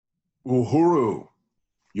Uhuru,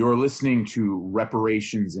 you're listening to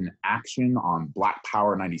Reparations in Action on Black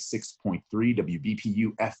Power 96.3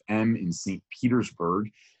 WBPU FM in St. Petersburg,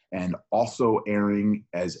 and also airing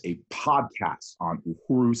as a podcast on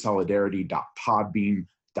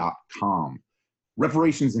uhurusolidarity.podbean.com.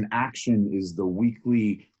 Reparations in Action is the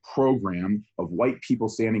weekly program of white people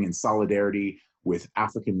standing in solidarity with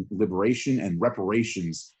African liberation and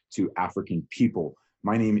reparations to African people.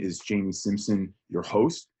 My name is Jamie Simpson, your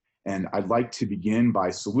host. And I'd like to begin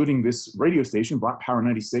by saluting this radio station, Black Power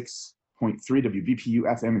 96.3 WBPU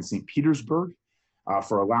FM in St. Petersburg,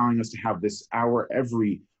 for allowing us to have this hour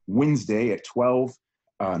every Wednesday at 12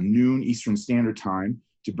 noon Eastern Standard Time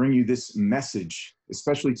to bring you this message,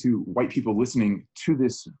 especially to white people listening to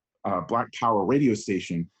this Black Power radio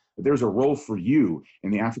station, that there's a role for you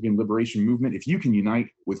in the African liberation movement if you can unite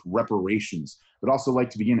with reparations. I'd also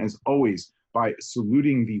like to begin, as always, by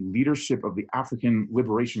saluting the leadership of the African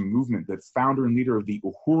liberation movement, the founder and leader of the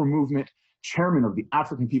Uhuru movement, chairman of the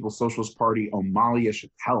African People's Socialist Party, Omali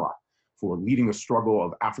Yeshitela, for leading the struggle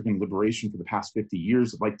of African liberation for the past 50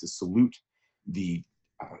 years. I'd like to salute the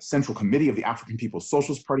Central Committee of the African People's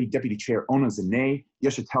Socialist Party, Deputy Chair Ona Zane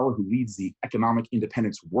Yeshitela, who leads the economic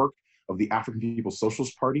independence work of the African People's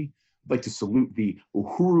Socialist Party. I'd like to salute the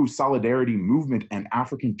Uhuru Solidarity Movement and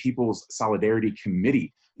African People's Solidarity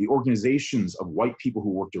Committee, the organizations of white people who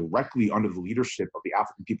work directly under the leadership of the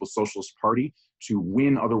African People's Socialist Party to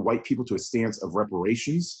win other white people to a stance of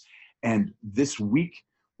reparations. And this week,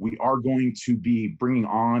 we are going to be bringing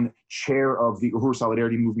on chair of the Uhuru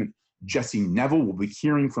Solidarity Movement, Jessie Neville. We'll be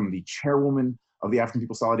hearing from the chairwoman of the African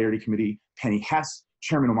People's Solidarity Committee, Penny Hess,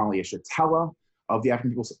 Chairman Omali Yeshitela of the African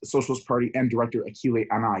People's Socialist Party, and Director Akile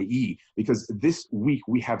Anai, because this week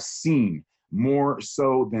we have seen, more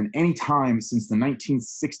so than any time since the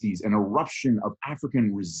 1960s, an eruption of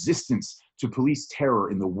African resistance to police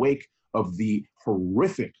terror in the wake of the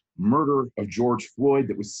horrific murder of George Floyd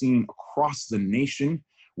that was seen across the nation.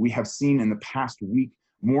 We have seen in the past week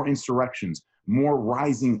more insurrections, more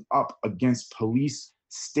rising up against police,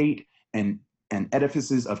 state, and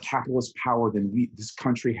edifices of capitalist power than this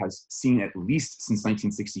country has seen at least since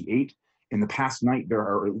 1968. In the past night, there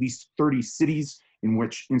are at least 30 cities in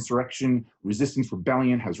which insurrection, resistance,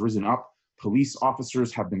 rebellion has risen up. Police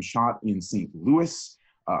officers have been shot in St. Louis,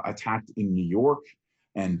 attacked in New York,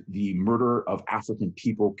 and the murder of African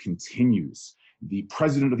people continues. The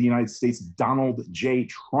President of the United States, Donald J.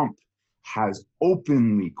 Trump, has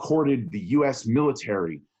openly courted the US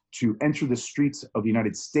military to enter the streets of the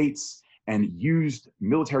United States and used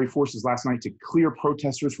military forces last night to clear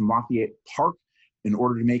protesters from Lafayette Park in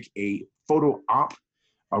order to make a photo op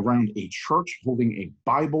around a church holding a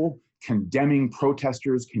Bible, condemning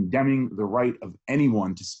protesters, condemning the right of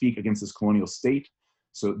anyone to speak against this colonial state.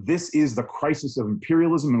 So this is the crisis of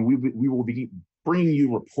imperialism, and we will be bringing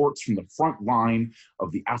you reports from the front line of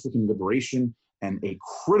the African liberation and a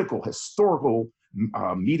critical historical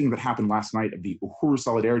meeting that happened last night of the Uhuru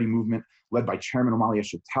Solidarity Movement, led by Chairman Omali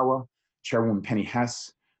Yeshitela, Chairwoman Penny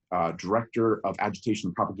Hess, Director of Agitation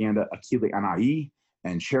and Propaganda, Akile Anai,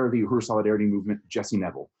 and Chair of the Uhuru Solidarity Movement, Jessie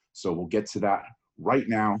Neville. So we'll get to that right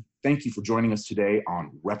now. Thank you for joining us today on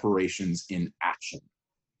Reparations in Action.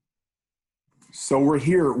 So we're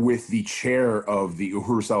here with the chair of the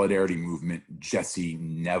Uhuru Solidarity Movement, Jessie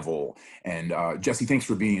Neville. And Jessie, thanks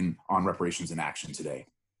for being on Reparations in Action today.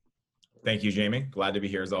 Thank you, Jamie. Glad to be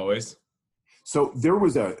here as always. So there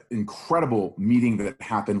was an incredible meeting that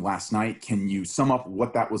happened last night. Can you sum up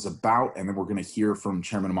what that was about? And then we're going to hear from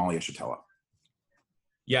Chairman Omali Yeshitela.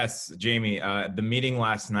 Yes, Jamie. The meeting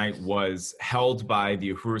last night was held by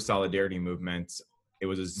the Uhuru Solidarity Movement. It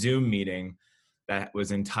was a Zoom meeting that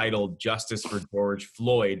was entitled Justice for George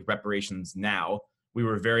Floyd, Reparations Now. We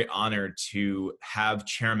were very honored to have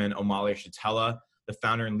Chairman Omali Yeshitela, the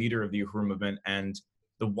founder and leader of the Uhuru movement, and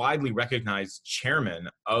the widely recognized chairman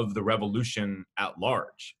of the revolution at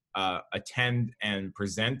large, attend and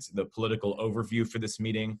present the political overview for this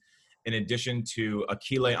meeting, in addition to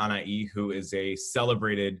Akile Anai, who is a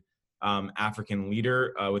celebrated African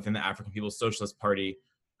leader within the African People's Socialist Party,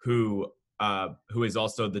 who is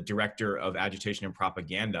also the director of agitation and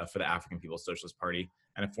propaganda for the African People's Socialist Party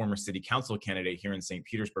and a former city council candidate here in St.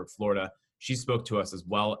 Petersburg, Florida. She spoke to us, as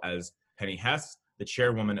well as Penny Hess, the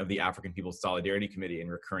chairwoman of the African People's Solidarity Committee and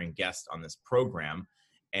recurring guest on this program.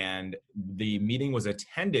 And the meeting was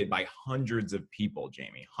attended by hundreds of people,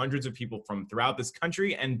 Jamie, hundreds of people from throughout this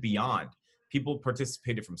country and beyond. People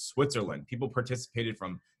participated from Switzerland, people participated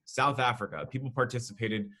from South Africa, people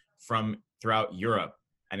participated from throughout Europe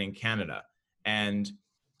and in Canada. And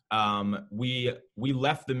we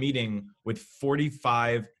left the meeting with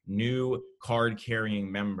 45 new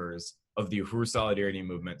card-carrying members of the Uhuru Solidarity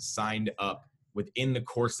Movement signed up within the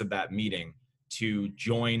course of that meeting to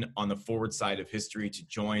join on the forward side of history, to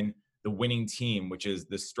join the winning team, which is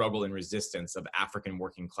the struggle and resistance of African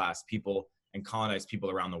working class people and colonized people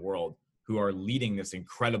around the world who are leading this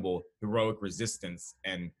incredible heroic resistance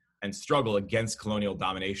and struggle against colonial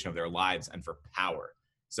domination of their lives and for power.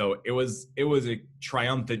 So it was a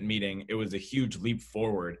triumphant meeting. It was a huge leap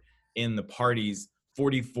forward in the party's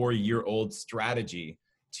 44-year-old strategy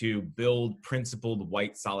to build principled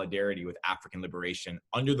white solidarity with African liberation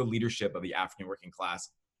under the leadership of the African working class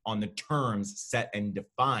on the terms set and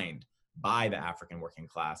defined by the African working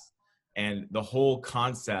class. And the whole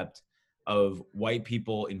concept of white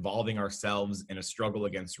people involving ourselves in a struggle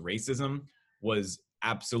against racism was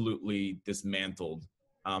absolutely dismantled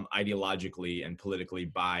ideologically and politically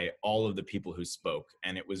by all of the people who spoke.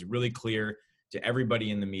 And it was really clear to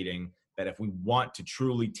everybody in the meeting that if we want to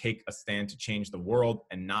truly take a stand to change the world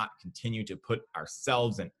and not continue to put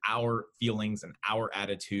ourselves and our feelings and our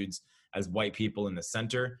attitudes as white people in the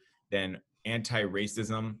center, then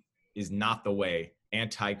anti-racism is not the way.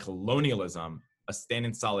 Anti-colonialism, a stand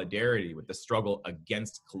in solidarity with the struggle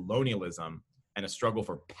against colonialism and a struggle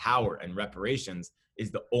for power and reparations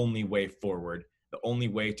is the only way forward, the only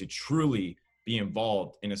way to truly be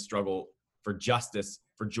involved in a struggle for justice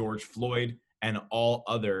for George Floyd and all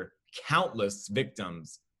other countless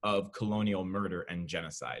victims of colonial murder and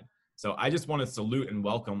genocide. So I just want to salute and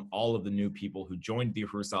welcome all of the new people who joined the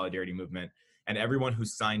Uhuru Solidarity Movement and everyone who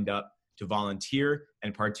signed up to volunteer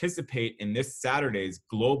and participate in this Saturday's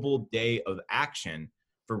Global Day of Action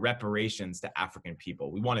for reparations to African people.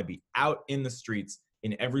 We want to be out in the streets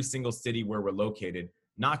in every single city where we're located,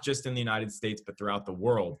 not just in the United States, but throughout the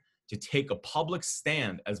world, to take a public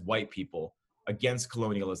stand as white people against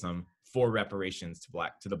colonialism for reparations to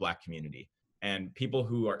the Black community. And people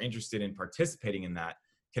who are interested in participating in that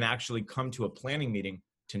can actually come to a planning meeting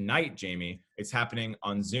tonight, Jamie. It's happening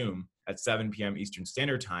on Zoom at 7 p.m. Eastern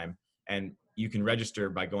Standard Time. And you can register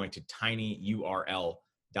by going to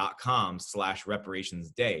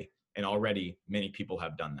tinyurl.com/reparationsday. And already many people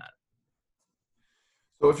have done that.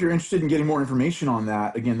 So if you're interested in getting more information on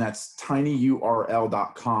that, again, that's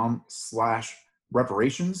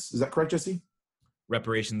tinyurl.com/reparations. Is that correct, Jesse?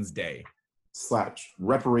 Reparations Day.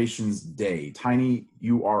 /reparations day.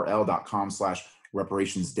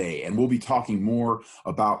 tinyurl.com/reparations day. And we'll be talking more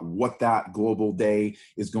about what that global day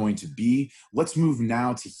is going to be. Let's move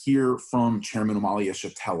now to hear from Chairman Omali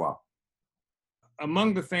Yeshitela.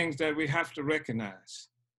 Among the things that we have to recognize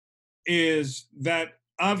is that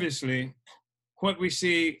obviously what we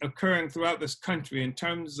see occurring throughout this country in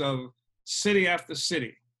terms of city after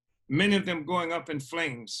city, many of them going up in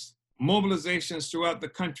flames, mobilizations throughout the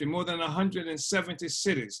country, more than 170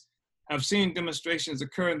 cities have seen demonstrations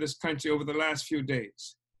occur in this country over the last few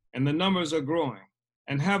days. And the numbers are growing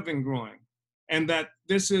and have been growing. And that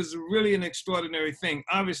this is really an extraordinary thing.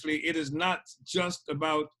 Obviously, it is not just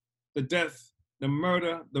about the death, the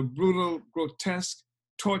murder, the brutal, grotesque,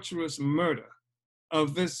 torturous murder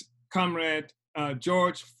of this comrade,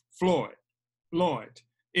 George Floyd.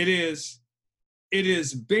 It is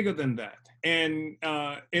bigger than that. And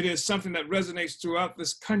it is something that resonates throughout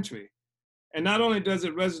this country. And not only does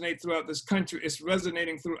it resonate throughout this country, it's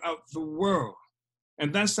resonating throughout the world.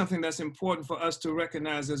 And that's something that's important for us to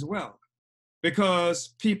recognize as well.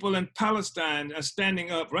 Because people in Palestine are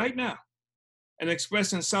standing up right now and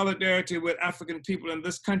expressing solidarity with African people in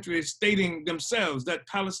this country, stating themselves that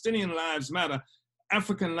Palestinian lives matter,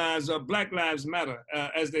 African lives or Black lives matter,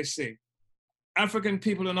 as they say. African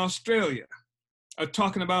people in Australia are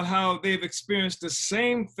talking about how they've experienced the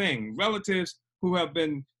same thing. Relatives who have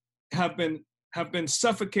been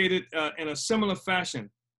suffocated in a similar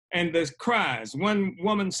fashion, and there's cries. One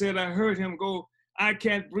woman said, "I heard him go, I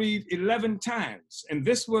can't breathe," 11 times, and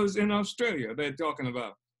this was in Australia. They're talking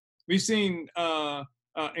about. We've seen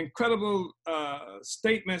incredible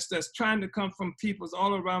statements that's trying to come from peoples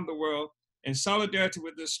all around the world in solidarity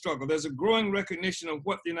with this struggle. There's a growing recognition of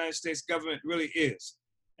what the United States government really is.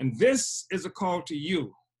 And this is a call to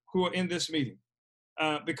you who are in this meeting,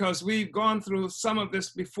 because we've gone through some of this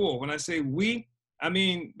before. When I say we, I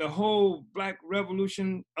mean the whole Black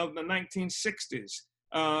revolution of the 1960s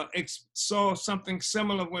saw something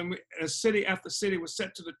similar when city after city was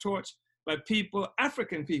set to the torch by people,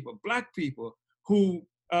 African people, Black people, who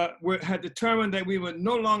had determined that we would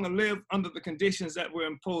no longer live under the conditions that were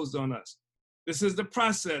imposed on us. This is the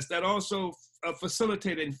process that also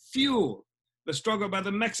facilitated and fueled the struggle by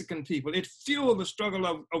the Mexican people. It fueled the struggle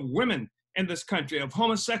of women in this country, of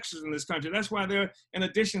homosexuals in this country. That's why there, in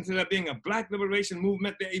addition to there being a Black liberation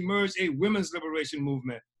movement, there emerged a women's liberation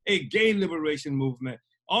movement, a gay liberation movement.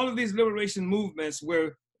 All of these liberation movements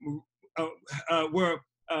were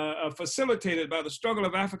facilitated by the struggle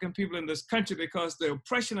of African people in this country, because the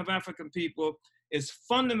oppression of African people is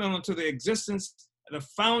fundamental to the existence, the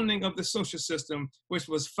founding of the social system, which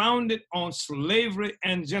was founded on slavery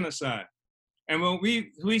and genocide. And when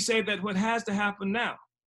we say that what has to happen now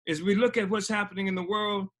is we look at what's happening in the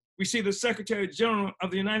world, we see the Secretary General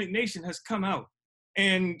of the United Nations has come out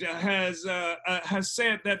and has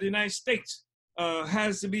said that the United States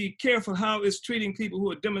has to be careful how it's treating people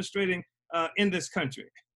who are demonstrating in this country.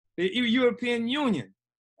 The European Union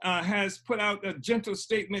has put out a gentle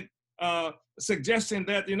statement suggesting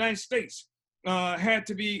that the United States had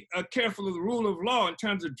to be careful of the rule of law in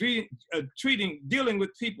terms of dealing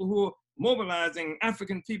with people who are mobilizing,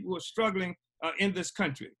 African people who are struggling in this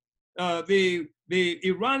country. The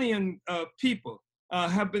Iranian people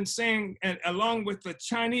have been saying, and along with the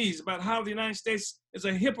Chinese, about how the United States is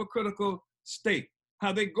a hypocritical state,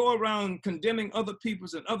 how they go around condemning other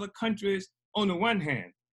peoples and other countries on the one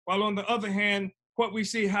hand, while on the other hand, what we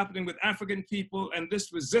see happening with African people and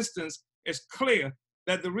this resistance is clear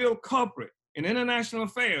that the real culprit in international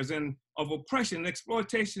affairs and of oppression and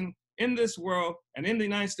exploitation in this world and in the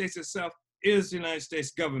United States itself is the United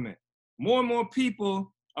States government. More and more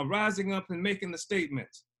people are rising up and making the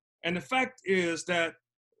statements. And the fact is that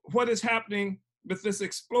what is happening with this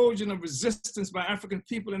explosion of resistance by African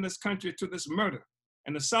people in this country to this murder,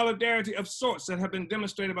 and the solidarity of sorts that have been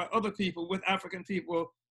demonstrated by other people with African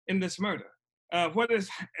people in this murder. What is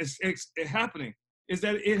happening is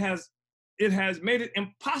that it has made it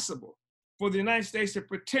impossible for the United States to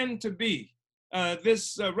pretend to be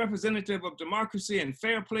this representative of democracy and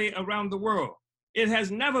fair play around the world. It has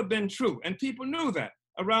never been true, and people knew that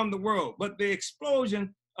around the world, but the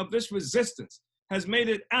explosion of this resistance has made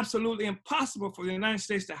it absolutely impossible for the United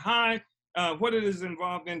States to hide what it is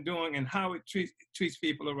involved in doing and how it treats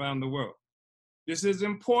people around the world. This is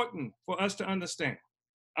important for us to understand.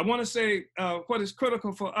 I want to say what is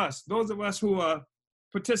critical for us, those of us who are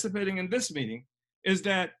participating in this meeting, is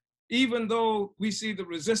that even though we see the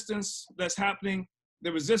resistance that's happening,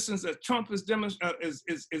 the resistance that Trump is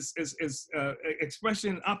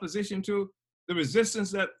expressing opposition to, the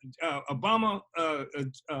resistance that Obama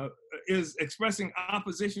is expressing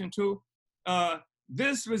opposition to,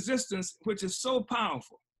 this resistance, which is so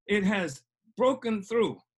powerful, it has broken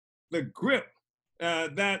through the grip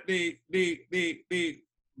that the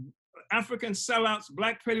African sellouts,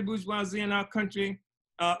 Black petty bourgeoisie in our country,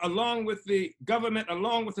 along with the government,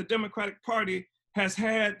 along with the Democratic Party, has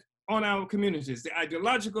had on our communities, the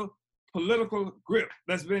ideological, political grip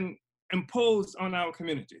that's been imposed on our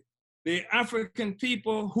community. The African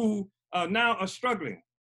people who now are struggling,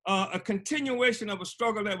 a continuation of a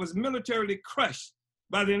struggle that was militarily crushed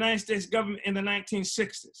by the United States government in the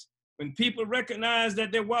 1960s, when people recognized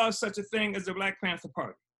that there was such a thing as the Black Panther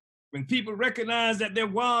Party, when people recognized that there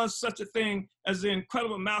was such a thing as the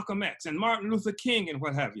incredible Malcolm X and Martin Luther King and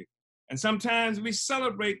what have you. And sometimes we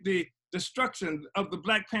celebrate the destruction of the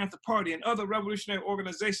Black Panther Party and other revolutionary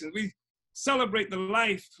organizations. We celebrate the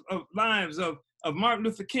lives of Martin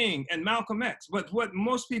Luther King and Malcolm X. But what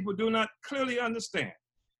most people do not clearly understand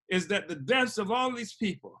is that the deaths of all these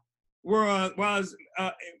people was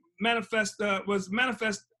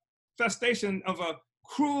manifestation of a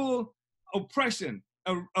cruel oppression,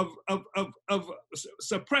 of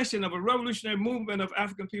suppression of a revolutionary movement of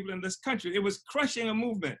African people in this country. It was crushing a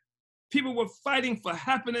movement. People were fighting for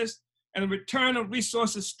happiness and a return of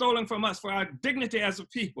resources stolen from us, for our dignity as a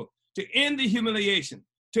people, to end the humiliation,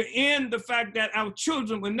 to end the fact that our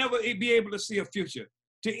children will never be able to see a future,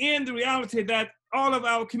 to end the reality that all of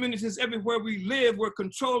our communities everywhere we live were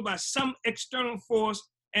controlled by some external force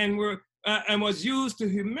and was used to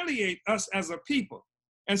humiliate us as a people.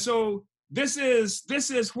 And so this is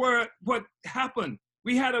what happened.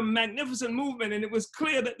 We had a magnificent movement, and it was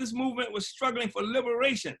clear that this movement was struggling for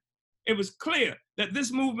liberation. It was clear that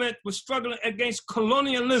this movement was struggling against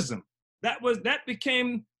colonialism. That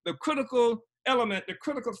became the critical element, the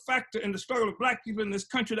critical factor in the struggle of Black people in this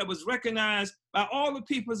country that was recognized by all the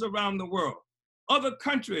peoples around the world. Other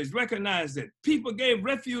countries recognized it. People gave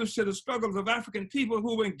refuge to the struggles of African people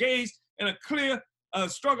who were engaged in a clear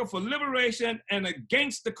struggle for liberation and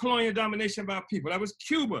against the colonial domination of our people. That was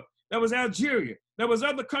Cuba, that was Algeria, there was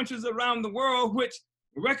other countries around the world which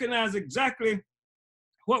recognized exactly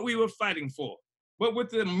what we were fighting for. But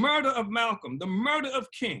with the murder of Malcolm, the murder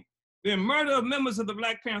of King, the murder of members of the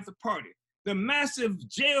Black Panther Party, the massive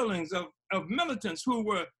jailings of of militants who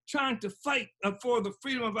were trying to fight for the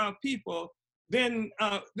freedom of our people, then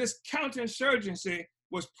this counterinsurgency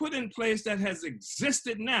was put in place that has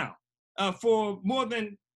existed now for more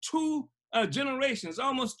than 2 generations,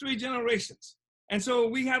 almost 3 generations. And so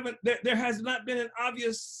we haven't, there has not been an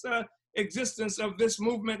obvious existence of this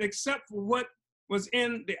movement except for what was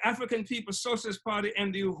in the African People's Socialist Party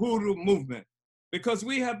and the Uhuru movement, because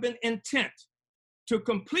we have been intent to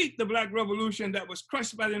complete the Black Revolution that was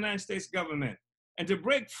crushed by the United States government and to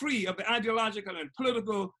break free of the ideological and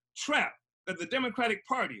political trap that the Democratic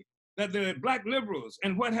Party, that the Black liberals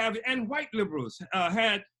and what have you, and white liberals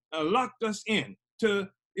had locked us in.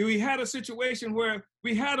 We had a situation where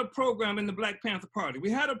we had a program in the Black Panther Party.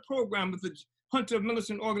 We had a program with the Hunter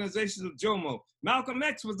Militant Organizations of Jomo. Malcolm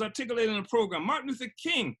X was articulating a program. Martin Luther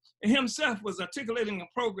King himself was articulating a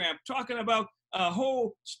program talking about a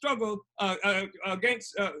whole struggle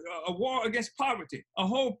against a war against poverty, a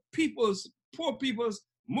whole poor people's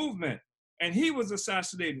movement. And he was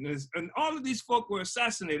assassinated. And all of these folk were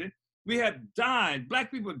assassinated. We had died, Black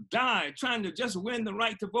people died trying to just win the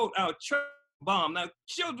right to vote. Our church bombed, our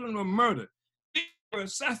children were murdered. They were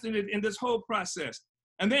assassinated in this whole process.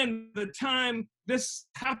 And then the time this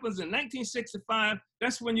happens in 1965,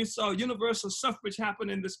 that's when you saw universal suffrage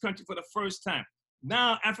happen in this country for the first time.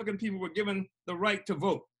 Now African people were given the right to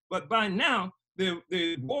vote. But by now, the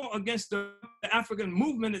war against the African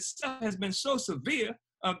movement itself has been so severe.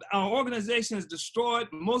 Our organization is destroyed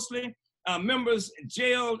mostly, members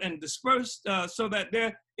jailed and dispersed so that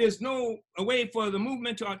there is no way for the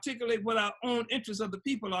movement to articulate what our own interests of the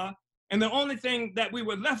people are. And the only thing that we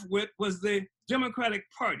were left with was the Democratic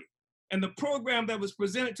Party. And the program that was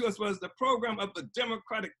presented to us was the program of the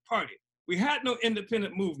Democratic Party. We had no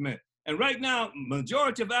independent movement. And right now,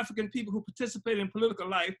 majority of African people who participate in political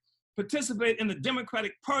life participate in the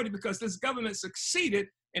Democratic Party because this government succeeded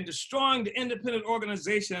in destroying the independent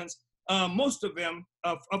organizations, most of them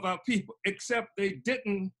of our people, except they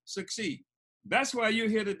didn't succeed. That's why you're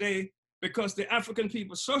here today, because the African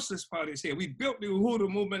People's Socialist Party is here. We built the Uhuru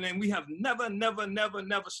movement and we have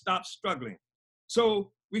never stopped struggling.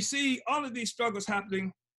 So we see all of these struggles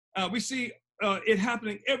happening. We see it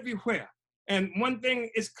happening everywhere. And one thing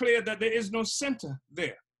is clear, that there is no center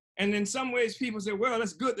there. And in some ways people say, well,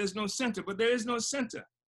 that's good, there's no center, but there is no center.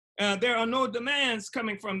 There are no demands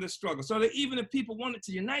coming from this struggle. So that even if people wanted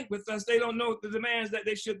to unite with us, they don't know the demands that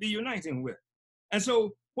they should be uniting with. And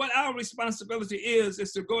so what our responsibility is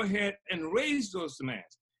to go ahead and raise those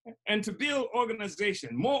demands and to build organization,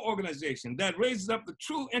 more organization that raises up the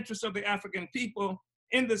true interests of the African people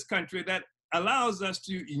in this country, that allows us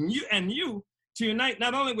to, you to unite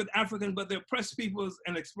not only with African, but the oppressed peoples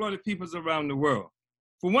and exploited peoples around the world.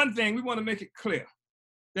 For one thing, we want to make it clear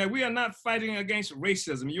that we are not fighting against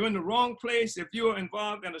racism. You're in the wrong place if you are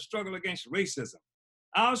involved in a struggle against racism.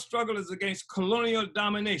 Our struggle is against colonial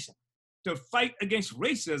domination. To fight against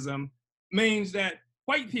racism means that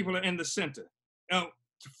white people are in the center. Now,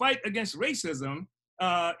 to fight against racism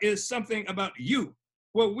is something about you.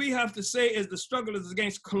 What we have to say is the struggle is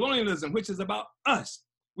against colonialism, which is about us.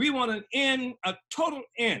 We want an end, a total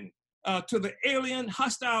end to the alien,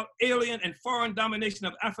 hostile, alien, and foreign domination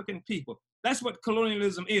of African people. That's what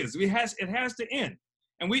colonialism is. It has to end.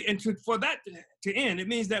 And for that to end, it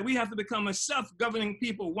means that we have to become a self-governing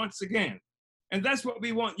people once again. And that's what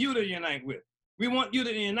we want you to unite with. We want you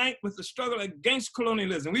to unite with the struggle against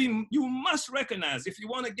colonialism. You must recognize, if you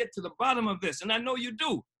want to get to the bottom of this, and I know you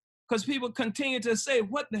do, because people continue to say,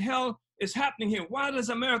 what the hell is happening here? Why does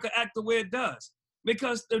America act the way it does?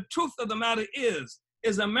 Because the truth of the matter is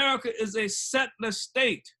America is a settler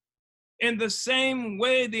state. In the same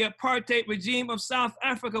way the apartheid regime of South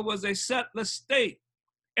Africa was a settler state.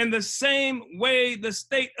 In the same way the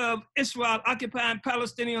state of Israel occupying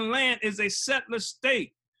Palestinian land is a settler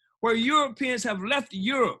state, where Europeans have left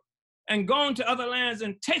Europe and gone to other lands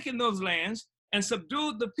and taken those lands and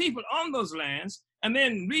subdued the people on those lands, and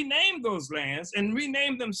then renamed those lands and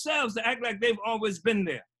renamed themselves to act like they've always been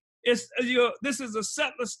there. This is a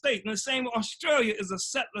settler state. In the same way Australia is a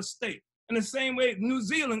settler state. In the same way New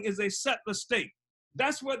Zealand is a settler state.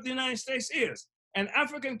 That's what the United States is. And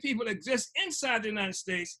African people exist inside the United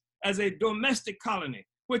States as a domestic colony,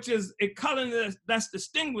 which is a colony that's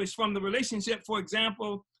distinguished from the relationship, for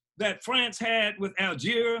example, that France had with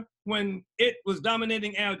Algeria when it was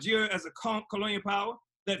dominating Algeria as a colonial power,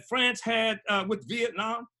 that France had with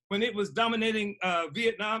Vietnam when it was dominating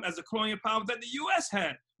Vietnam as a colonial power, that the US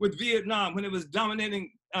had with Vietnam when it was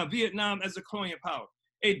dominating Vietnam as a colonial power.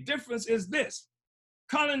 A difference is this: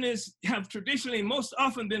 colonies have traditionally most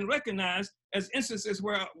often been recognized as instances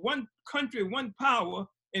where one country, one power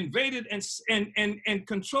invaded and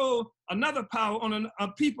control another power on a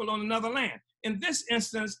people on another land. In this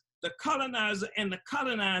instance, the colonizer and the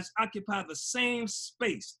colonized occupy the same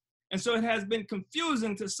space. And so it has been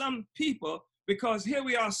confusing to some people because here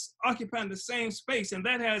we are occupying the same space, and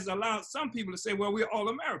that has allowed some people to say, well, we're all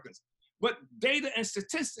Americans. But data and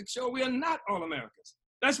statistics show we are not all Americans.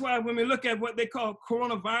 That's why when we look at what they call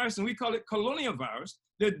coronavirus, and we call it colonial virus,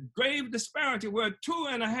 the grave disparity where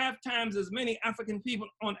 2.5 times as many African people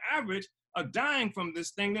on average are dying from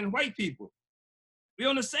this thing than white people. We're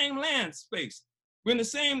on the same land space. We're in the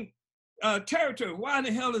same territory. Why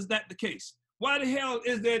the hell is that the case? Why the hell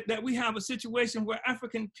is it that we have a situation where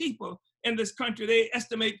African people in this country, they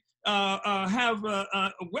estimate have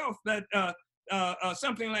wealth that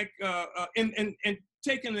something like, and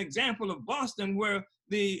take an example of Boston where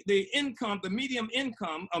the income, the medium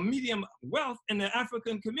income, a medium wealth in the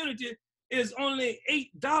African community is only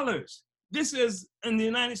 $8. This is in the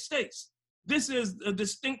United States. This is a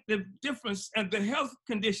distinctive difference and the health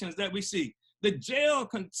conditions that we see. The jail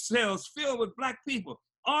cells filled with Black people.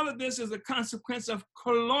 All of this is a consequence of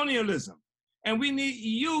colonialism. And we need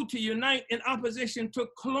you to unite in opposition to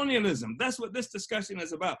colonialism. That's what this discussion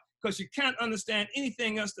is about, because you can't understand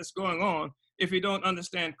anything else that's going on if you don't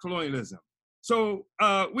understand colonialism. So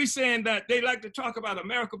we're saying that they like to talk about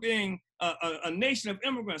America being a nation of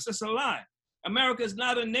immigrants. That's a lie. America is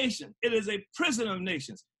not a nation. It is a prison of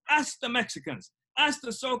nations. Ask the Mexicans. Ask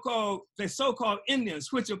the so-called Indians,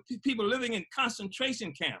 which are people living in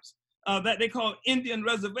concentration camps that they call Indian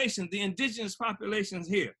reservations, the indigenous populations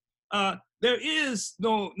here. There is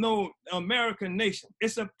no American nation.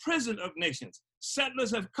 It's a prison of nations.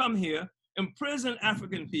 Settlers have come here, imprisoned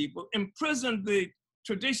African people, imprisoned the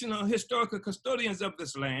traditional historical custodians of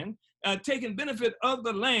this land, taken benefit of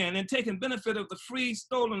the land and taken benefit of the free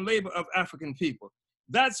stolen labor of African people.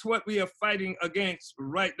 That's what we are fighting against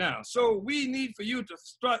right now. So we need for you to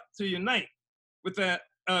start to unite with the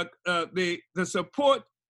support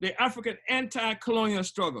the African anti-colonial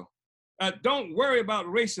struggle. Don't worry about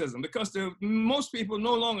racism because most people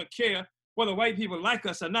no longer care whether white people like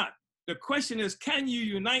us or not. The question is, can you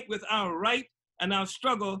unite with our right and our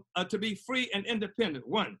struggle to be free and independent?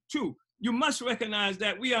 1. 2, you must recognize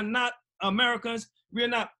that we are not Americans. We are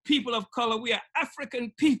not people of color. We are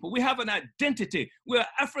African people. We have an identity. We are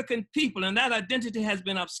African people, and that identity has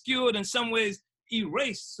been obscured in some ways,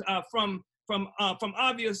 erased from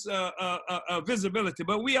obvious visibility.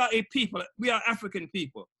 But we are a people. We are African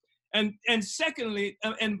people. And secondly,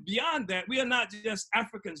 and beyond that, we are not just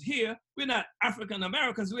Africans here. We're not African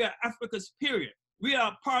Americans. We are Africans, period. We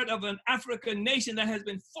are part of an African nation that has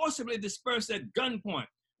been forcibly dispersed at gunpoint.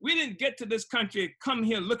 We didn't get to this country, come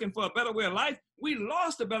here looking for a better way of life. We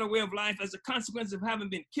lost a better way of life as a consequence of having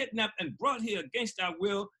been kidnapped and brought here against our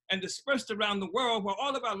will and dispersed around the world where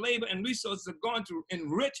all of our labor and resources have gone to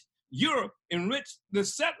enrich Europe, enrich the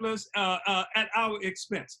settlers at our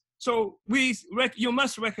expense. So you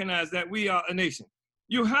must recognize that we are a nation.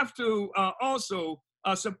 You have to also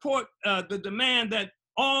support the demand that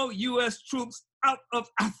all US troops out of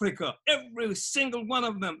Africa, every single one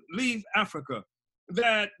of them leave Africa,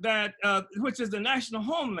 which is the national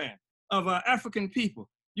homeland of African people.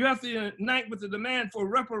 You have to unite with the demand for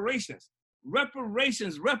reparations.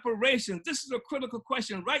 Reparations. This is a critical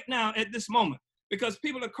question right now at this moment because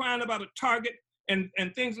people are crying about a target and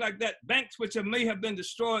things like that, banks which may have been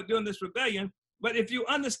destroyed during this rebellion. But if you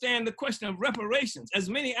understand the question of reparations, as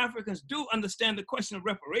many Africans do understand the question of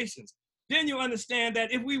reparations, then you understand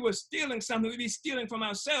that if we were stealing something, we'd be stealing from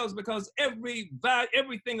ourselves because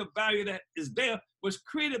everything of value that is there was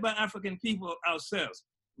created by African people ourselves.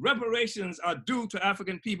 Reparations are due to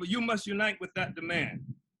African people. You must unite with that demand.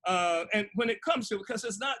 And when it comes to, because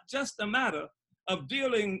it's not just a matter of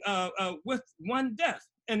dealing with one death,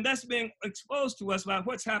 and that's being exposed to us by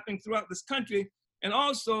what's happening throughout this country, and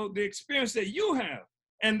also the experience that you have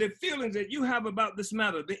and the feelings that you have about this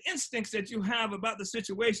matter, the instincts that you have about the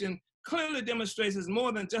situation clearly demonstrates it's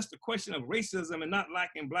more than just a question of racism and not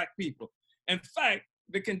liking Black people. In fact,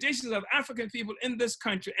 the conditions of African people in this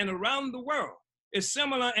country and around the world is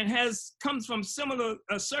similar and comes from similar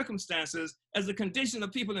circumstances as the condition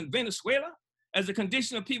of people in Venezuela, as the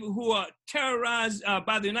condition of people who are terrorized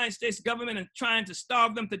by the United States government and trying to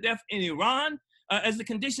starve them to death in Iran, as the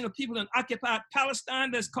condition of people in occupied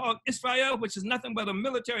Palestine that's called Israel, which is nothing but a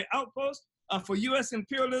military outpost for US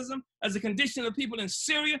imperialism, as the condition of people in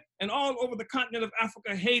Syria and all over the continent of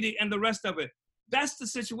Africa, Haiti, and the rest of it. That's the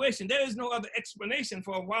situation. There is no other explanation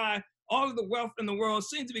for why all of the wealth in the world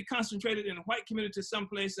seems to be concentrated in a white community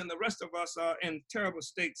someplace and the rest of us are in terrible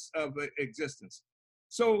states of existence.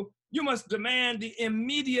 So you must demand the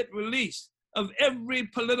immediate release of every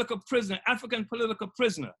political prisoner, African political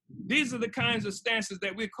prisoner. These are the kinds of stances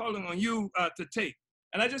that we're calling on you to take.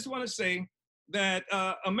 And I just want to say that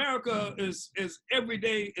America is every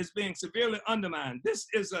day is being severely undermined. This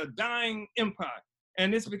is a dying empire,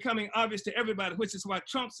 and it's becoming obvious to everybody, which is why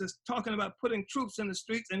Trump is talking about putting troops in the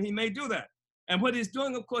streets, and he may do that. And what he's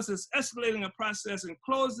doing, of course, is escalating a process and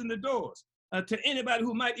closing the doors to anybody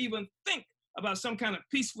who might even think about some kind of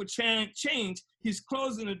peaceful change. He's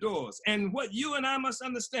closing the doors. And what you and I must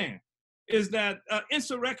understand is that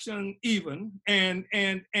insurrection even and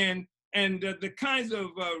the kinds of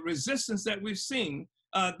resistance that we've seen,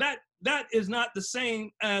 that is not the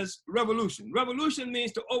same as revolution. Revolution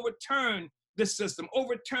means to overturn this system,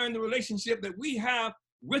 overturn the relationship that we have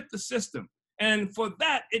with the system. And for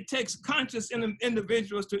that, it takes conscious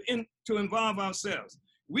individuals to involve ourselves.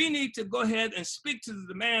 We need to go ahead and speak to the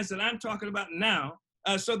demands that I'm talking about now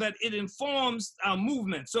so that it informs our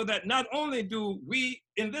movement, so that not only do we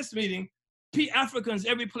in this meeting, Africans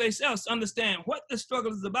every place else understand what the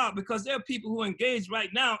struggle is about, because there are people who engage right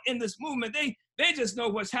now in this movement. They just know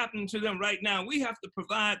what's happening to them right now. We have to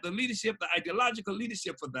provide the leadership, the ideological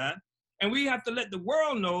leadership for that. And we have to let the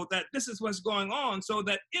world know that this is what's going on, so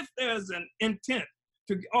that if there's an intent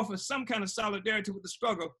to offer some kind of solidarity with the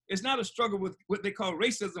struggle, it's not a struggle with what they call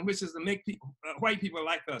racism, which is to make people, white people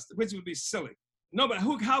like us, which would be silly. Nobody,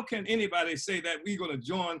 how can anybody say that we're going to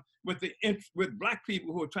join with black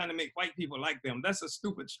people who are trying to make white people like them? That's a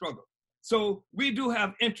stupid struggle. So we do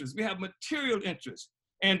have interests. We have material interests.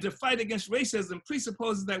 And to fight against racism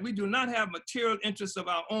presupposes that we do not have material interests of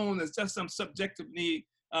our own. It's just some subjective need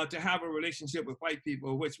to have a relationship with white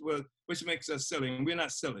people, which makes us silly, and we're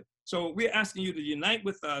not silly. So we're asking you to unite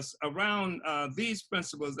with us around these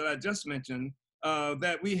principles that I just mentioned,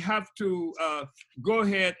 that we have to go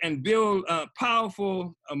ahead and build a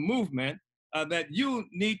powerful movement that you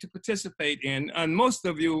need to participate in. And most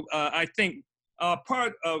of you, I think, are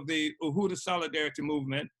part of the Uhuru Solidarity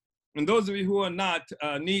movement. And those of you who are not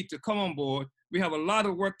need to come on board. We have a lot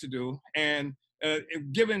of work to do. And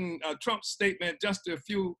given Trump's statement just a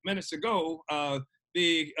few minutes ago,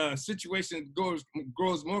 the situation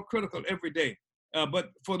grows more critical every day. But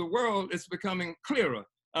for the world, it's becoming clearer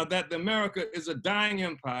that America is a dying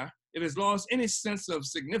empire. It has lost any sense of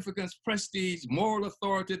significance, prestige, moral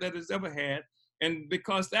authority that it's ever had. And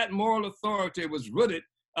because that moral authority was rooted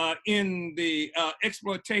in the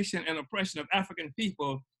exploitation and oppression of African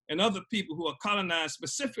people and other people who are colonized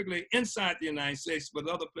specifically inside the United States, but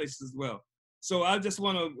other places as well. So I just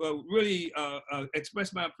want to really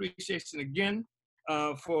express my appreciation again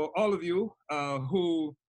for all of you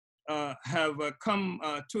who have come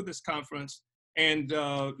to this conference. And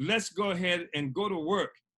let's go ahead and go to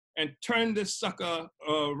work and turn this sucker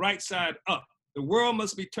right side up. The world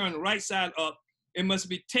must be turned right side up. It must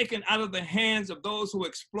be taken out of the hands of those who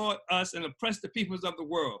exploit us and oppress the peoples of the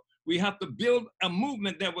world. We have to build a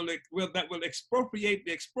movement that will expropriate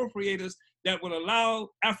the expropriators, that will allow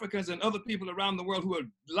Africans and other people around the world who are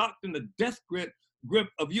locked in the death grip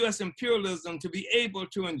of US imperialism to be able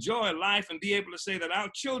to enjoy life and be able to say that our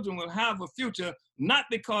children will have a future, not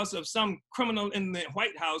because of some criminal in the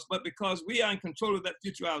White House, but because we are in control of that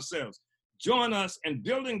future ourselves. Join us in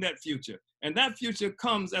building that future. And that future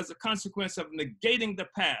comes as a consequence of negating the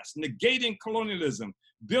past, negating colonialism,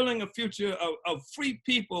 building a future of free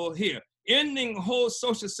people here, ending whole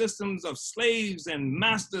social systems of slaves and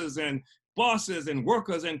masters and bosses and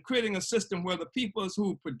workers, and creating a system where the peoples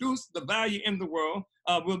who produce the value in the world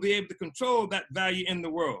will be able to control that value in the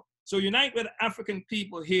world. So unite with African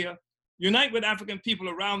people here, unite with African people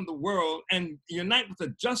around the world, and unite with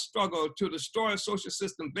a just struggle to destroy a social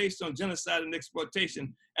system based on genocide and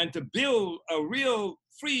exploitation, and to build a real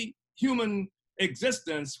free human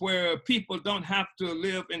existence where people don't have to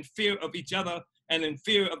live in fear of each other and in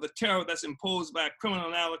fear of the terror that's imposed by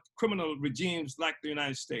criminal regimes like the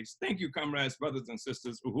United States. Thank you, comrades, brothers and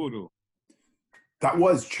sisters. Uhuru. That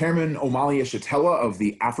was Chairman Omali Yeshitela of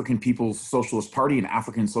the African People's Socialist Party and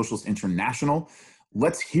African Socialist International.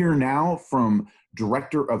 Let's hear now from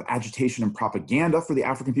Director of Agitation and Propaganda for the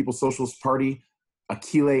African People's Socialist Party,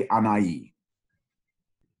 Akile Anayi.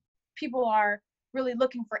 People are really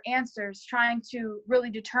looking for answers, trying to really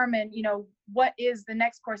determine, what is the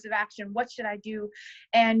next course of action? What should I do?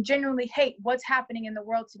 And genuinely hate what's happening in the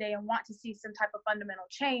world today and want to see some type of fundamental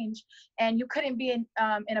change. And you couldn't be in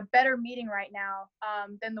a better meeting right now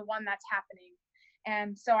than the one that's happening.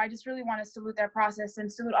 And so I just really want to salute that process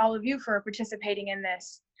and salute all of you for participating in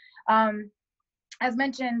this. As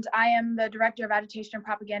mentioned, I am the Director of Agitation and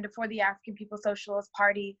Propaganda for the African People's Socialist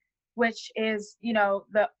Party, which is,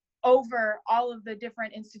 the over all of the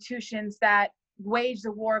different institutions that wage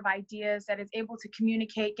the war of ideas, that is able to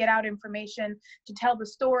communicate, get out information, to tell the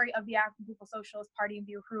story of the African People's Socialist Party and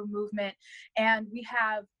the Uhuru movement. And we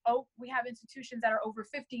have institutions that are over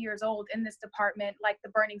 50 years old in this department, like the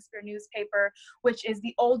Burning Spear newspaper, which is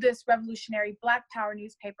the oldest revolutionary Black Power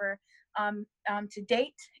newspaper to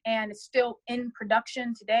date, and it's still in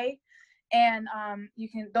production today. And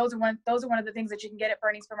those are one of the things that you can get at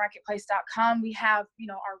burningspearmarketplace.com. We have,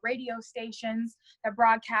 our radio stations that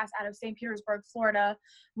broadcast out of St. Petersburg, Florida.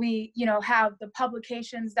 We, have the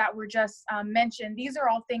publications that were just mentioned. These are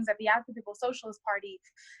all things that the African People's Socialist Party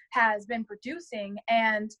has been producing,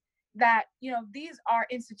 and that, these are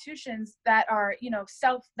institutions that are,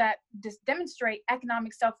 that demonstrate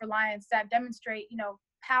economic self-reliance, that demonstrate,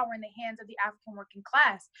 power in the hands of the African working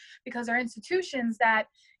class, because they're institutions that,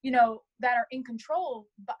 that are controlled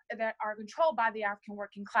by the African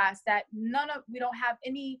working class, that we don't have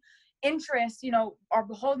any interest, are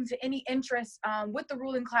beholden to any interest with the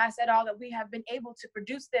ruling class at all, that we have been able to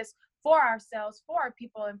produce this for ourselves, for our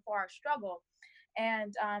people, and for our struggle.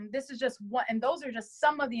 And this is just one, and those are just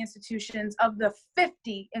some of the institutions of the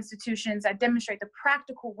 50 institutions that demonstrate the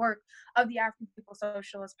practical work of the African People's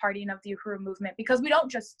Socialist Party and of the Uhuru movement, because we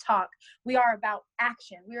don't just talk, we are about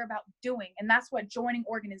action, we are about doing. And that's what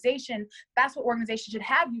that's what organization should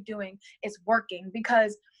have you doing, is working.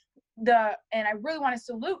 Because and I really want to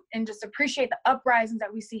salute and just appreciate the uprisings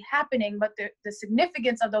that we see happening, but the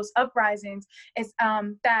significance of those uprisings is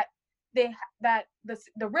that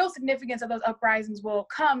the real significance of those uprisings will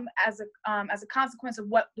come as a consequence of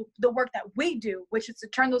what the work that we do, which is to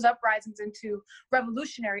turn those uprisings into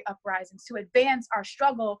revolutionary uprisings, to advance our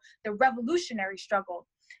struggle, the revolutionary struggle.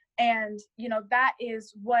 And that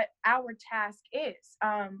is what our task is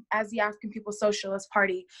as the African People's Socialist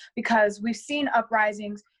Party, because we've seen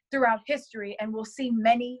uprisings throughout history, and we'll see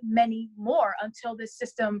many, many more until this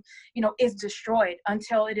system, is destroyed,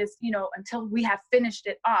 until it is, until we have finished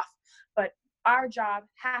it off. But our job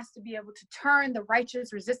has to be able to turn the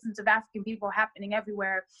righteous resistance of African people happening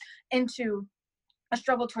everywhere into a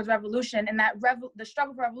struggle towards revolution. And that the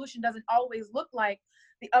struggle for revolution doesn't always look like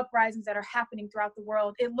the uprisings that are happening throughout the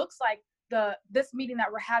world. It looks like this meeting that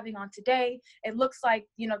we're having on today. It looks like,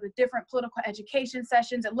 the different political education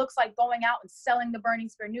sessions. It looks like going out and selling the Burning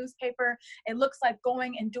Spear newspaper. It looks like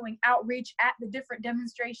going and doing outreach at the different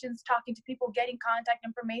demonstrations, talking to people, getting contact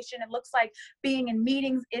information. It looks like being in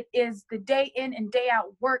meetings. It is the day in and day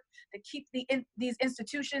out work to keep these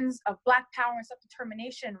institutions of Black power and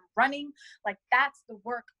self-determination running. Like, that's the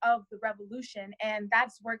work of the revolution, and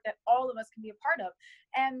that's work that all of us can be a part of.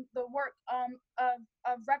 And the work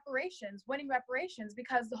of reparations, winning reparations,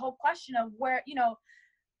 because the whole question of where,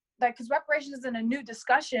 because reparations isn't a new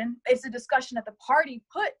discussion. It's a discussion that the party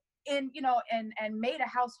put in, and made a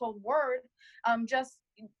household word, just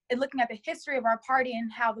looking at the history of our party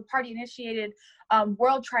and how the party initiated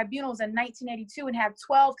world tribunals in 1982 and had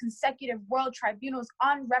 12 consecutive world tribunals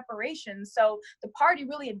on reparations. So the party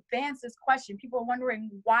really advanced this question. People are wondering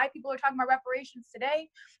why people are talking about reparations today.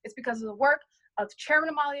 It's because of the work of Chairman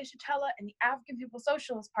Amalia Shitella and the African People's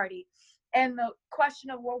Socialist Party. And the question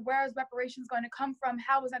of, well, where is reparations going to come from?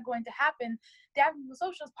 How is that going to happen? The African People's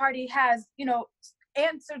Socialist Party has,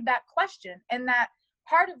 answered that question. And that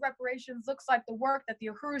part of reparations looks like the work that the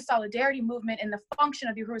Uhuru Solidarity Movement and the function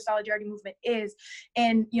of the Uhuru Solidarity Movement is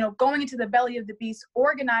in, going into the belly of the beast,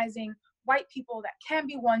 organizing white people that can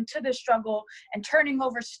be won to the struggle, and turning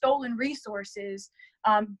over stolen resources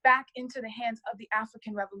back into the hands of the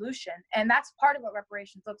African Revolution. And that's part of what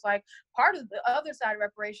reparations looks like. Part of the other side of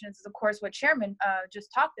reparations is, of course, what Chairman just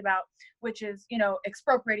talked about, which is,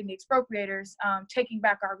 expropriating the expropriators, taking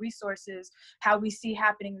back our resources, how we see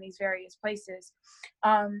happening in these various places.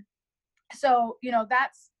 So,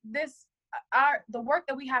 that's the work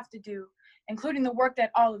that we have to do, including the work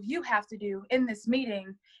that all of you have to do in this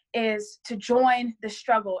meeting, is to join the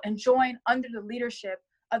struggle and join under the leadership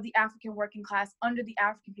of the African working class, under the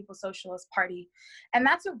African People's Socialist Party. And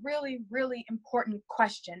that's a really, really important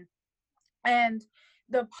question. And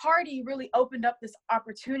the party really opened up this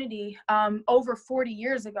opportunity over 40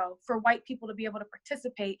 years ago for white people to be able to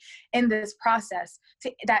participate in this process.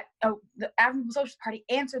 The African People's Socialist Party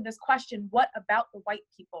answered this question, what about the white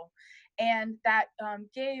people? And that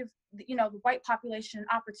gave the white population an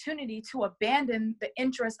opportunity to abandon the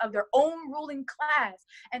interests of their own ruling class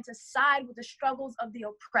and to side with the struggles of the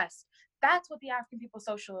oppressed. That's what the African People's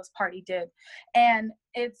Socialist Party did. And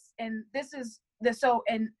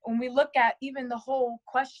when we look at even the whole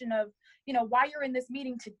question of, why you're in this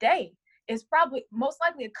meeting today, is probably most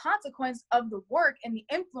likely a consequence of the work and the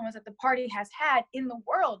influence that the party has had in the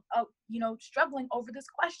world of, struggling over this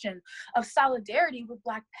question of solidarity with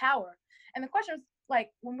Black power. And the question is, like,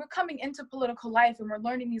 when we're coming into political life and we're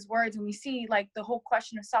learning these words and we see like the whole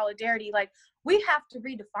question of solidarity, like we have to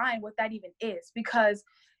redefine what that even is, because,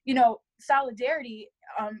 you know, solidarity,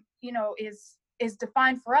 you know, is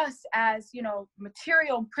defined for us as, you know,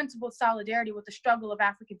 material principled solidarity with the struggle of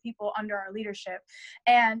African people under our leadership.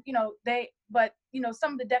 And, you know, but, you know,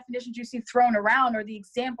 some of the definitions you see thrown around or the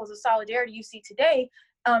examples of solidarity you see today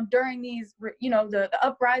during these, you know, the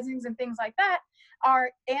uprisings and things like that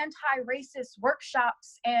are anti-racist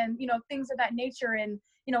workshops and, you know, things of that nature, and,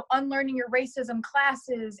 you know, unlearning your racism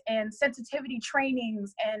classes and sensitivity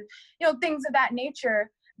trainings and, you know, things of that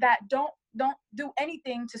nature that don't do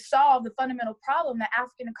anything to solve the fundamental problem that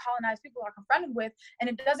African and colonized people are confronted with. And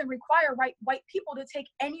it doesn't require white people to take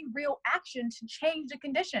any real action to change the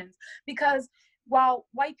conditions, because while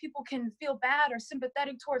white people can feel bad or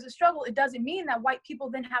sympathetic towards the struggle, it doesn't mean that white people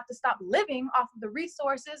then have to stop living off of the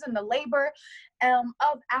resources and the labor of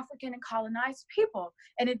African and colonized people.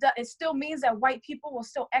 And it still means that white people will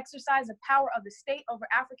still exercise the power of the state over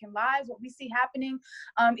African lives. What we see happening,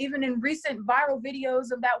 even in recent viral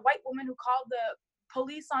videos of that white woman who called the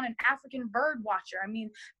police on an African bird watcher. I mean,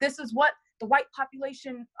 this is what the white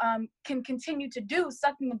population can continue to do,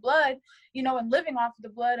 sucking the blood, you know, and living off of the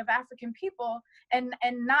blood of African people, and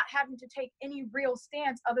not having to take any real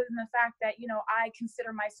stance other than the fact that, you know, I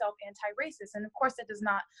consider myself anti-racist. And of course that does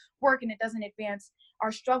not work, and it doesn't advance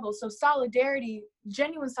our struggle. So solidarity,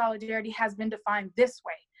 genuine solidarity, has been defined this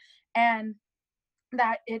way, and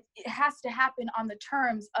that it has to happen on the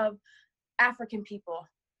terms of African people.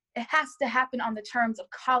 It has to happen on the terms of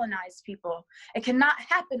colonized people. It cannot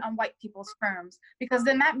happen on white people's terms, because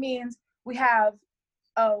then that means we have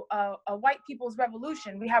a white people's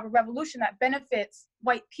revolution. We have a revolution that benefits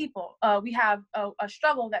white people. We have a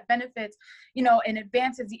struggle that benefits, you know, and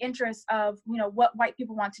advances the interests of, you know, what white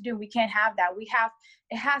people want to do. We can't have that.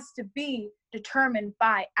 It has to be determined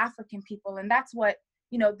by African people. And that's what,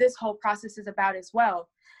 you know, this whole process is about as well.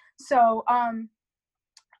 So,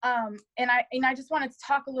 and I just wanted to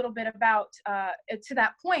talk a little bit about, to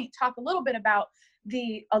that point, talk a little bit about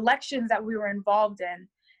the elections that we were involved in.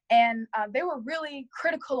 And they were really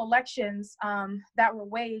critical elections that were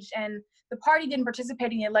waged, and the party didn't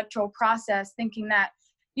participate in the electoral process thinking that,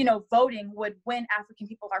 you know, voting would win African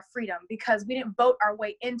people our freedom, because we didn't vote our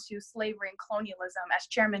way into slavery and colonialism, as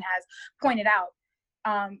Chairman has pointed out.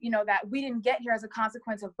 You know, that we didn't get here as a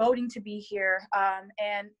consequence of voting to be here,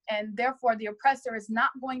 and therefore the oppressor is not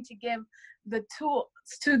going to give the tools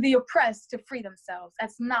to the oppressed to free themselves.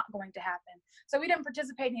 That's not going to happen. So we didn't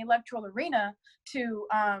participate in the electoral arena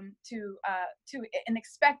in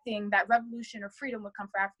expecting that revolution or freedom would come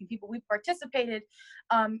for African people. We participated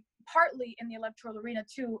partly in the electoral arena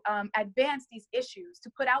to advance these issues, to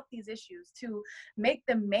put out these issues, to make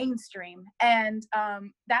them mainstream. And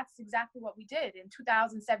that's exactly what we did in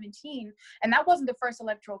 2017. And that wasn't the first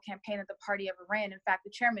electoral campaign that the party ever ran. In fact,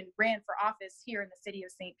 the chairman ran for office here in the city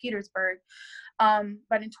of St. Petersburg.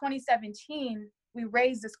 But in 2017, we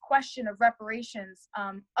raised this question of reparations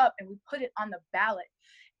up, and we put it on the ballot.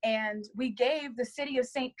 And we gave the city of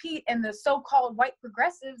St. Pete and the so-called white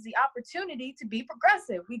progressives the opportunity to be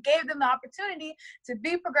progressive. We gave them the opportunity to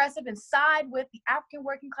be progressive and side with the African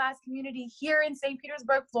working class community here in St.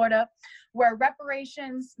 Petersburg, Florida, where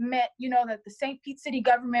reparations meant, you know, that the St. Pete city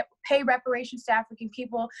government would pay reparations to African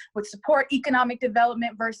people, would support economic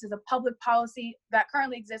development versus a public policy that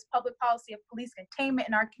currently exists, public policy of police containment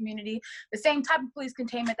in our community, the same type of police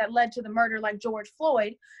containment that led to the murder like George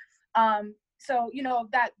Floyd. So, you know,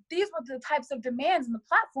 that these were the types of demands and the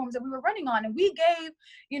platforms that we were running on. And we gave,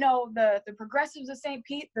 you know, the progressives of St.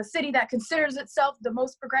 Pete, the city that considers itself the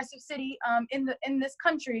most progressive city in this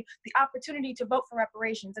country, the opportunity to vote for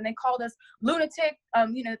reparations. And they called us lunatic,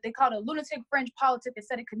 you know, they called it a lunatic fringe politic. They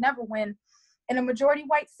said it could never win in a majority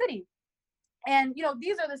white city. And, you know,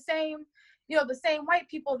 these are the same, you know, the same white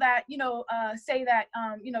people that, you know, say that,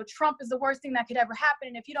 you know, Trump is the worst thing that could ever happen.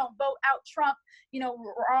 And if you don't vote out Trump, you know,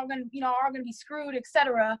 we're all going to, you know, are going to be screwed,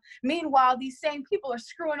 etc. Meanwhile, these same people are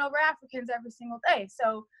screwing over Africans every single day.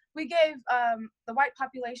 So we gave the white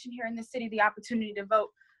population here in this city the opportunity to vote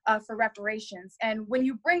for reparations. And when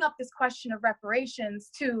you bring up this question of reparations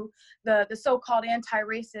to the so-called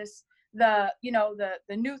anti-racist, the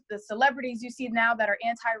celebrities you see now that are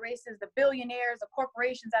anti-racist, the billionaires, the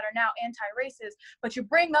corporations that are now anti-racist, but you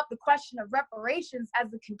bring up the question of reparations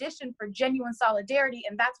as the condition for genuine solidarity,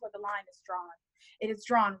 and that's where the line is drawn. It is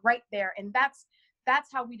drawn right there, and that's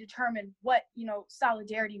how we determine what, you know,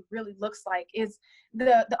 solidarity really looks like, is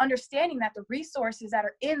the understanding that the resources that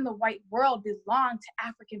are in the white world belong to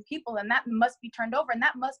African people, and that must be turned over, and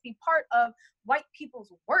that must be part of white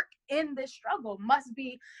people's work in this struggle must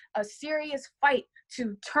be a serious fight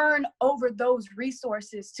to turn over those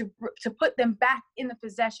resources, to put them back in the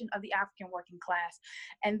possession of the African working class.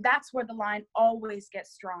 And that's where the line always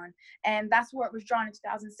gets drawn. And that's where it was drawn in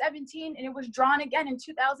 2017, and it was drawn again in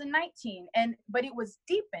 2019. But it was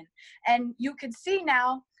deepened. And you could see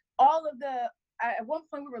now all of the, at one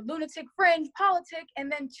point we were lunatic fringe politic,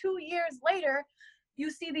 and then 2 years later, you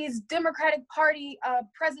see these Democratic Party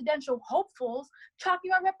presidential hopefuls talking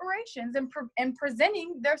about reparations and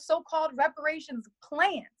presenting their so-called reparations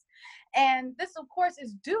plans. And this, of course,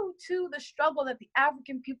 is due to the struggle that the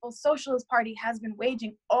African People's Socialist Party has been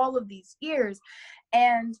waging all of these years.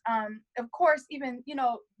 And of course, even, you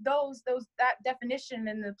know, that definition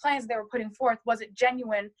and the plans they were putting forth wasn't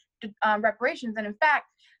genuine reparations. And in fact,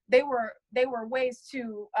 they were ways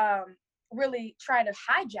to really try to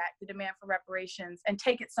hijack the demand for reparations and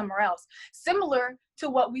take it somewhere else. Similar to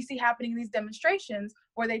what we see happening in these demonstrations,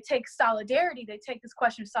 where they take solidarity, they take this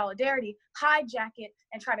question of solidarity, hijack it,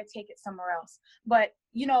 and try to take it somewhere else. But,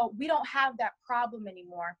 you know, we don't have that problem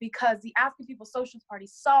anymore, because the African People's Socialist Party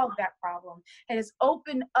solved that problem. It has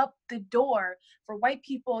opened up the door for white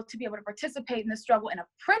people to be able to participate in the struggle in a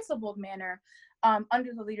principled manner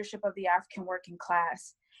under the leadership of the African working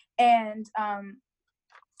class. And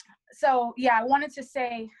so yeah, I wanted to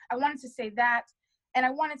say that, and I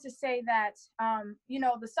wanted to say that you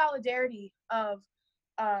know, the solidarity of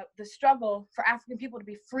the struggle for African people to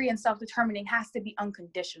be free and self-determining has to be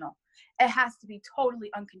unconditional. It has to be totally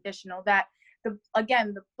unconditional. That the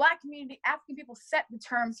Black community, African people set the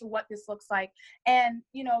terms for what this looks like, and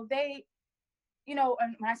you know, they, you know,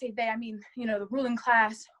 and when I say they, I mean, you know, the ruling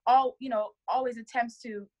class always attempts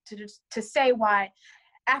to say why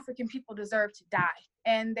African people deserve to die.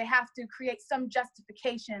 And they have to create some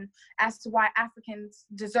justification as to why Africans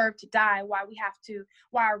deserve to die, why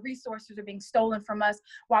our resources are being stolen from us,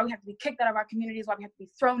 why we have to be kicked out of our communities, why we have to be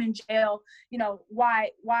thrown in jail, you know, why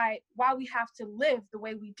we have to live the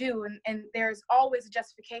way we do. And there's always a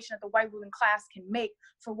justification that the white ruling class can make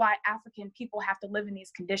for why African people have to live in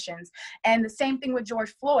these conditions. And the same thing with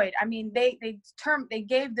George Floyd. I mean, they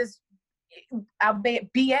gave this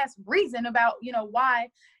BS reason about, you know, why,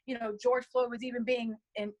 you know, George Floyd was even being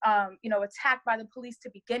you know, attacked by the police to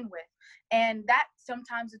begin with. And that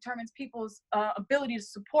sometimes determines people's ability to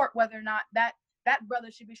support whether or not that brother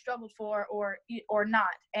should be struggled for or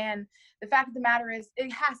not. And the fact of the matter is,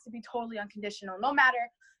 it has to be totally unconditional. No matter,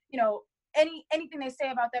 you know, anything they say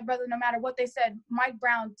about that brother, no matter what they said Mike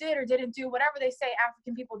Brown did or didn't do, whatever they say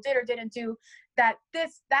African people did or didn't do, that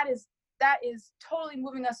is totally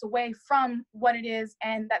moving us away from what it is,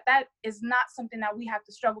 and that is not something that we have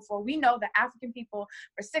to struggle for. We know that African people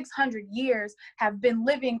for 600 years have been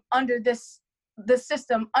living under this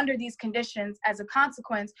system, under these conditions, as a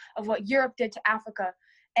consequence of what Europe did to Africa.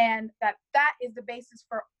 And that is the basis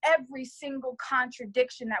for every single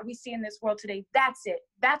contradiction that we see in this world today. That's it.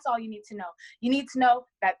 That's all you need to know. You need to know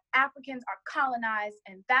that Africans are colonized,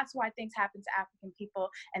 and that's why things happen to African people,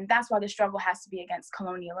 and that's why the struggle has to be against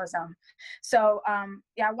colonialism. So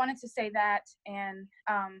yeah, I wanted to say that, and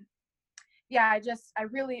yeah, I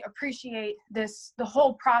really appreciate the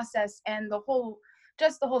whole process and the whole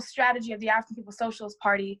strategy of the African People's Socialist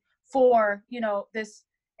Party for, you know, this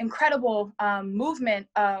incredible movement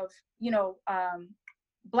of, you know,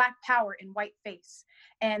 Black power in white face.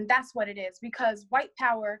 And that's what it is, because white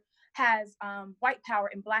power has white power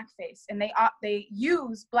in blackface, and they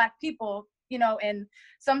use Black people, you know, and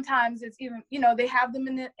sometimes it's even, you know, they have them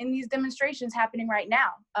in these demonstrations happening right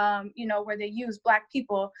now, you know, where they use Black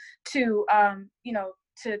people to, you know,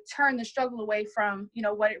 to turn the struggle away from, you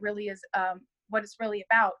know, what it really is, what it's really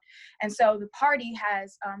about. And so the party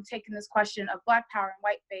has taken this question of Black power and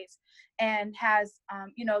whiteface, and has,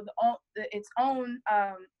 you know, its own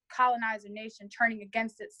colonizer nation turning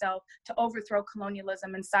against itself to overthrow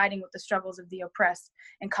colonialism and siding with the struggles of the oppressed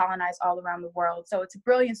and colonized all around the world. So it's a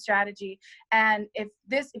brilliant strategy. And if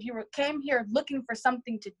you came here looking for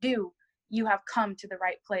something to do, you have come to the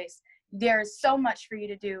right place. There's so much for you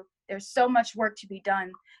to do. There's so much work to be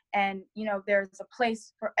done. And, you know, there's a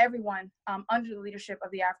place for everyone under the leadership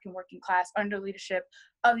of the African working class, under the leadership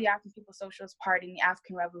of the African People's Socialist Party and the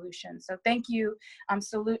African Revolution. So thank you.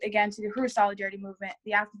 Salute again to the Uhuru Solidarity Movement,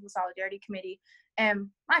 the African People's Solidarity Committee, and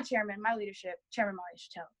my chairman, my leadership, Chairman Mali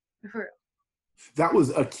Chatel. Uhuru. That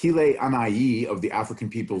was Akile Anayi of the African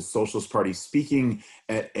People's Socialist Party speaking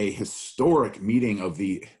at a historic meeting of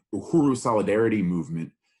the Uhuru Solidarity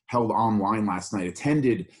Movement held online last night,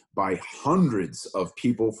 attended by hundreds of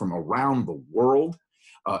people from around the world.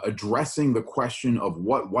 addressing the question of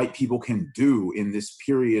what white people can do in this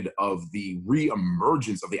period of the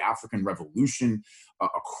reemergence of the African Revolution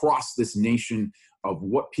across this nation, of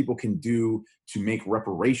what people can do to make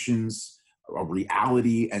reparations a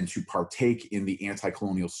reality and to partake in the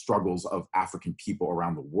anti-colonial struggles of African people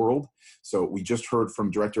around the world. So we just heard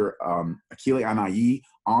from Director Akile Anayi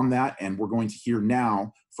on that, and we're going to hear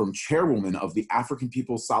now from Chairwoman of the African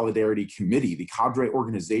People's Solidarity Committee, the cadre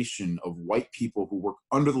organization of white people who work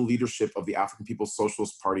under the leadership of the African People's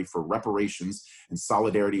Socialist Party for reparations and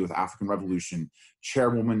solidarity with African Revolution,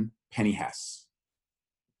 Chairwoman Penny Hess.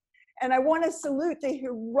 And I want to salute the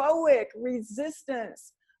heroic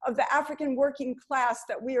resistance of the African working class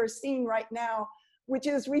that we are seeing right now, which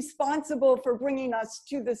is responsible for bringing us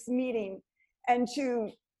to this meeting, and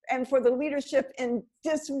for the leadership in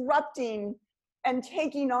disrupting and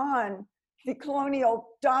taking on the colonial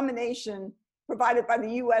domination provided by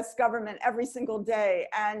the US government every single day.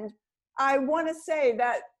 And I want to say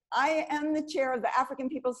that I am the chair of the African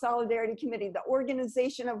People's Solidarity Committee, the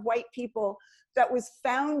organization of white people that was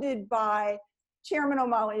founded by Chairman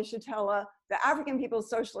Omali Yeshitela, the African People's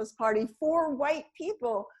Socialist Party, for white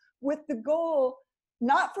people, with the goal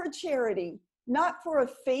not for charity, not for a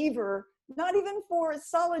favor, not even for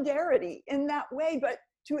solidarity in that way, but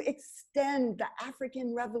to extend the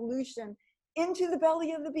African Revolution into the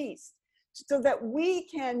belly of the beast, so that we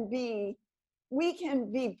can be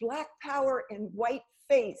Black power in white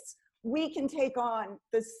face. We can take on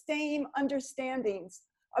the same understandings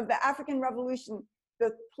of the African Revolution,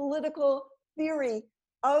 the political theory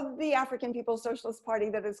of the African People's Socialist Party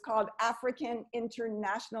that is called African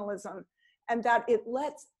internationalism, and that it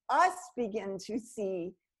lets us begin to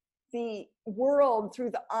see the world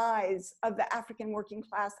through the eyes of the African working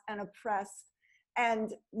class and oppressed,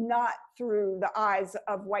 and not through the eyes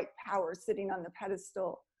of white power sitting on the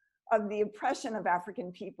pedestal of the oppression of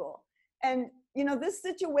African people. And you know, this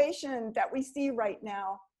situation that we see right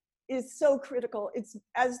now is so critical. It's,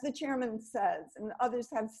 as the chairman says, and others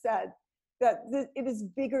have said, that it is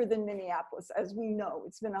bigger than Minneapolis, as we know.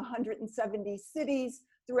 It's been 170 cities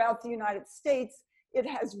throughout the United States. It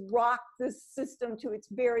has rocked this system to its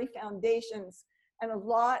very foundations. And a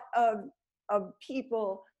lot of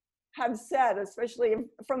people have said, especially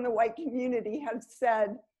from the white community, have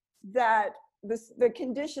said that the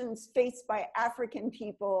conditions faced by African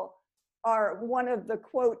people are one of the,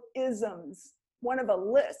 quote, isms, one of a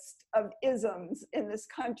list of isms in this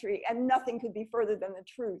country, and nothing could be further than the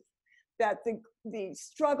truth. That the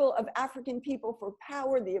struggle of African people for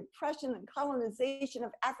power, the oppression and colonization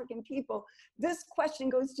of African people, this question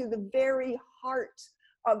goes to the very heart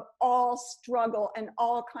of all struggle and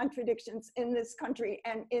all contradictions in this country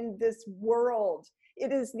and in this world.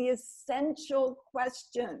 It is the essential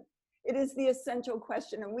question. It is the essential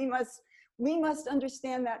question, and we must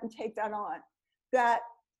understand that and take that on. That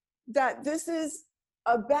this is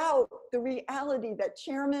about the reality that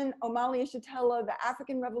Chairman Omali Yeshitela, the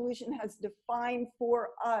African Revolution, has defined for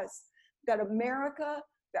us, that America,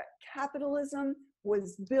 that capitalism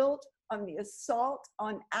was built on the assault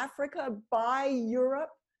on Africa by Europe,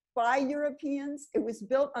 by Europeans. It was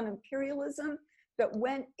built on imperialism that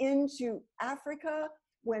went into Africa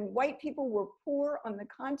when white people were poor on the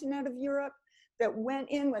continent of Europe, that went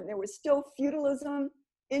in when there was still feudalism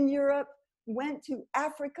in Europe, went to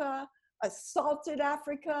Africa, assaulted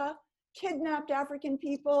Africa, kidnapped African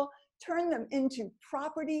people, turned them into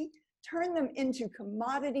property, turned them into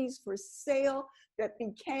commodities for sale that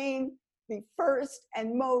became the first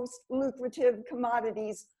and most lucrative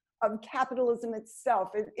commodities of capitalism itself.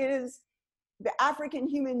 It is the African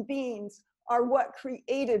human beings are what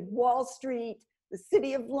created Wall Street, the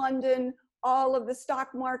City of London, all of the stock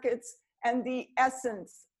markets, and the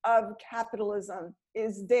essence of capitalism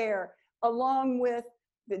is there, along with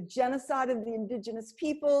the genocide of the indigenous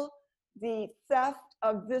people, the theft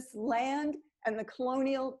of this land, and the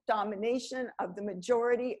colonial domination of the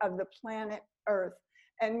majority of the planet Earth.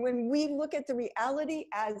 And when we look at the reality,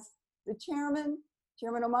 as the Chairman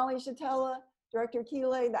Omali Yeshitela, Director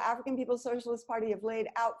Akile, the African People's Socialist Party have laid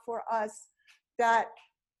out for us, that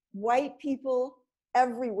white people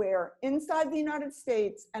everywhere inside the United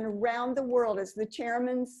States and around the world, as the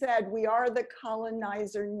Chairman said, we are the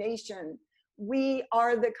colonizer nation. We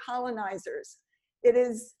are the colonizers. It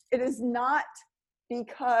is not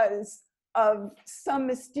because of some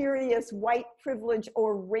mysterious white privilege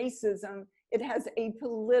or racism. It has a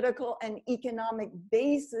political and economic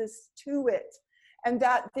basis to it, and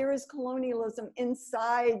that there is colonialism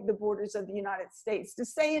inside the borders of the United States. To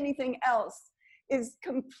say anything else is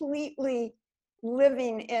completely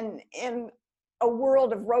living in a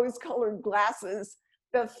world of rose-colored glasses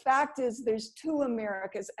The fact is there's two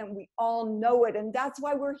Americas and we all know it. And that's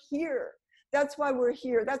why we're here. That's why we're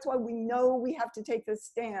here. That's why we know we have to take this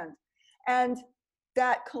stand. And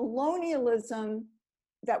that colonialism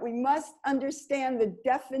that we must understand the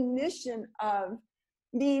definition of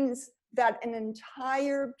means that an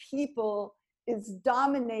entire people is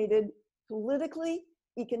dominated politically,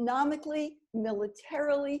 economically,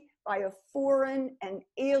 militarily by a foreign and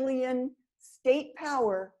alien state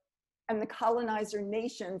power and the colonizer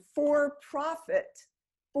nation for profit,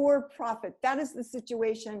 for profit. That is the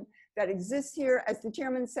situation that exists here. As the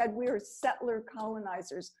chairman said, we are settler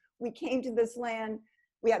colonizers. We came to this land.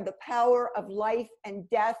 We had the power of life and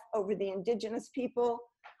death over the indigenous people.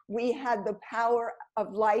 We had the power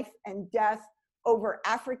of life and death over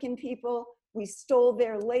African people. We stole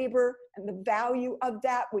their labor and the value of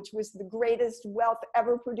that, which was the greatest wealth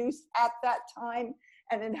ever produced at that time.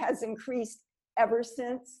 And it has increased ever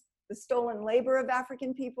since. The stolen labor of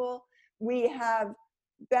African people. We have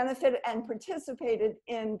benefited and participated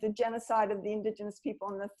in the genocide of the indigenous people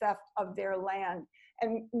and the theft of their land.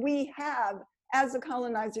 And we have, as a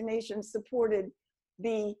colonizer nation, supported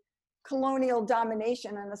the colonial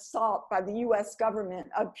domination and assault by the US government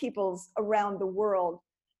of peoples around the world.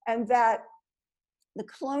 And that the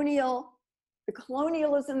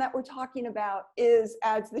colonialism that we're talking about is,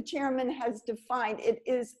 as the chairman has defined, it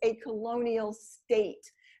is a colonial state.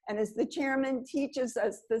 And as the chairman teaches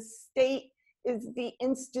us, the state is the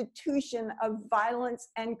institution of violence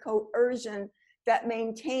and coercion that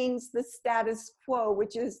maintains the status quo,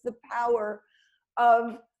 which is the power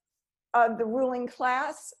of the ruling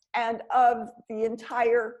class and of the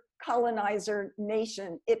entire colonizer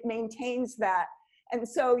nation. It maintains that. And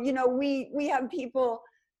so, you know, we have people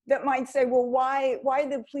that might say, well, why do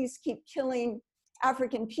the police keep killing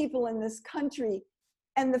African people in this country?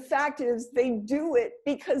 And the fact is they do it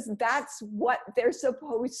because that's what they're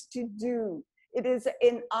supposed to do. It is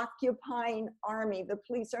an occupying army. The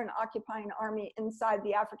police are an occupying army inside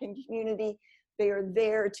the African community. They are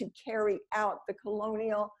there to carry out the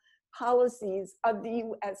colonial policies of the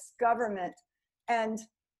US government. And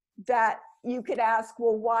that you could ask,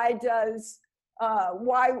 well, why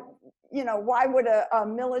would a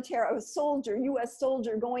soldier, US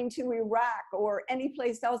soldier going to Iraq or any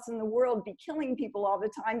place else in the world be killing people all the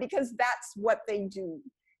time? Because that's what they do.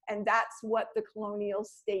 And that's what the colonial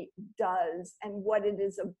state does and what it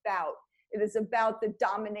is about. It is about the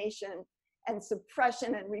domination and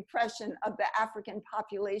suppression and repression of the African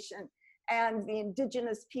population and the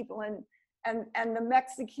indigenous people and the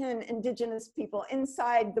Mexican indigenous people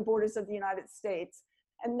inside the borders of the United States.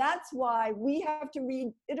 And that's why we have to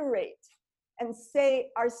reiterate and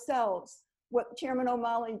say ourselves what Chairman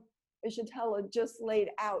Omali Yeshitela just laid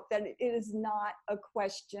out, that it is not a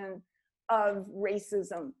question of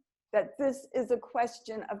racism, that this is a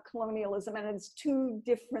question of colonialism, and it's two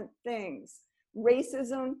different things.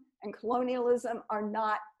 Racism and colonialism are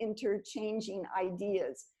not interchanging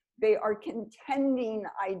ideas. They are contending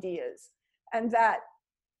ideas. And that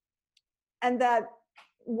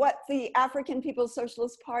what the African People's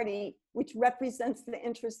Socialist Party, which represents the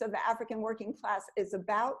interests of the African working class, is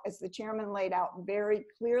about, as the chairman laid out very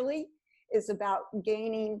clearly, is about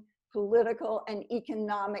gaining political and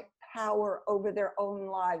economic power over their own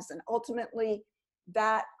lives. And ultimately,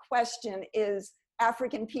 that question is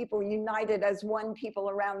African people united as one people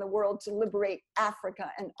around the world to liberate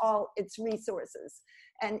Africa and all its resources.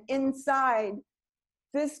 And inside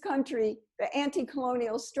this country, the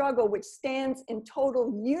anti-colonial struggle, which stands in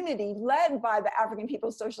total unity, led by the African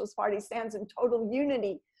People's Socialist Party, stands in total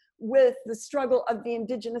unity with the struggle of the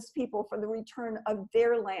indigenous people for the return of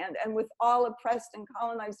their land, and with all oppressed and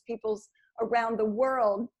colonized peoples around the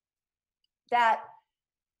world, that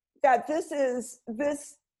this is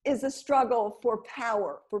a struggle for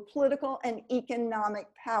power, for political and economic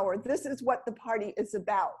power. This is what the party is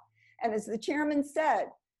about. And as the chairman said,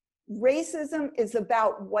 racism is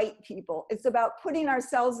about white people. It's about putting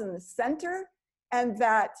ourselves in the center, and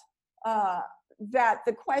that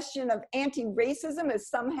the question of anti-racism is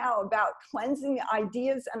somehow about cleansing the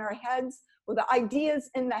ideas in our heads. Well, the ideas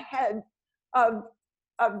in the head of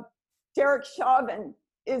Derek Chauvin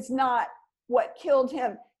is not what killed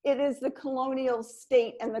him. It is the colonial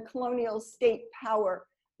state and the colonial state power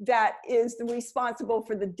that is responsible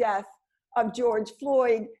for the death of George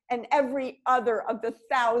Floyd and every other of the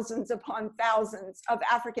thousands upon thousands of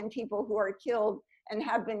African people who are killed and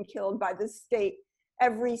have been killed by the state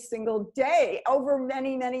every single day over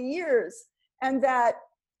many, many years. And that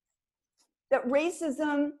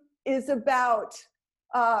racism is about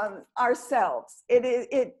ourselves.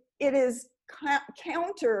 It is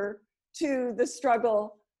counter to the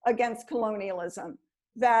struggle against colonialism.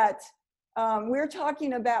 that we're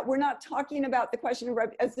not talking about the question of,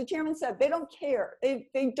 as the chairman said, they don't care.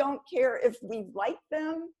 They don't care if we like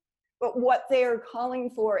them, but what they are calling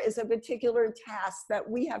for is a particular task that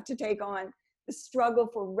we have to take on, the struggle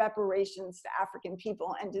for reparations to African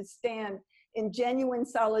people, and to stand in genuine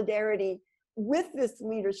solidarity with this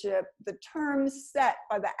leadership, the terms set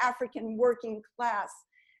by the African working class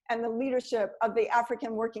and the leadership of the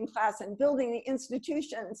African working class, and building the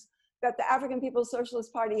institutions that the African People's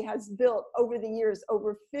Socialist Party has built over the years,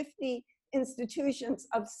 over 50 institutions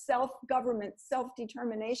of self-government,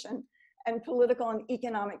 self-determination, and political and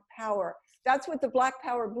economic power. That's what the Black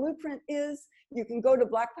Power Blueprint is. You can go to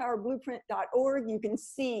blackpowerblueprint.org. You can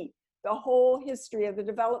see the whole history of the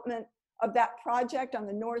development of that project on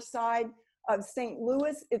the north side of St.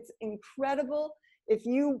 Louis. It's incredible. If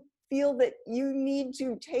you feel that you need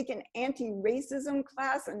to take an anti-racism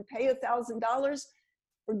class and pay $1,000,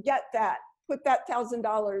 forget that. Put that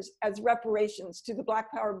 $1,000 as reparations to the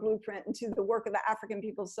Black Power Blueprint and to the work of the African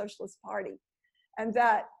People's Socialist Party. And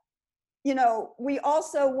that, you know, we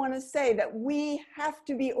also want to say that we have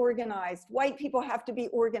to be organized. White people have to be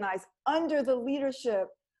organized under the leadership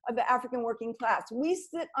of the African working class. We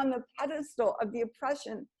sit on the pedestal of the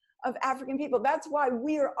oppression of African people. That's why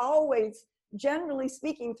we are always, generally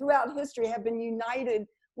speaking, throughout history, have been united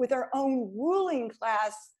with our own ruling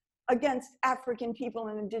class against African people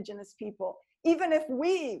and indigenous people. Even if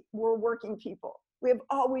we were working people, we have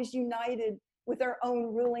always united with our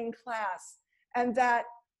own ruling class. And that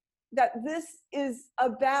this is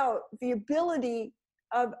about the ability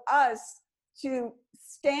of us to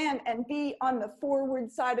stand and be on the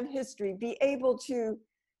forward side of history, be able to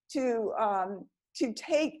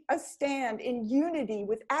take a stand in unity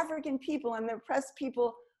with African people and the oppressed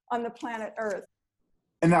people on the planet Earth.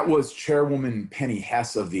 And that was Chairwoman Penny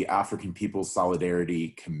Hess of the African People's Solidarity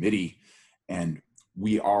Committee. And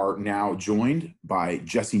we are now joined by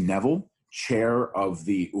Jessie Neville, chair of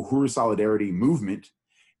the Uhuru Solidarity Movement.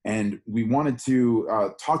 And we wanted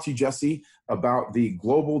to talk to you, Jessie, about the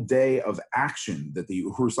Global Day of Action that the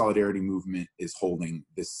Uhuru Solidarity Movement is holding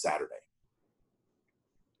this Saturday.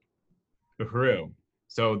 Uhuru.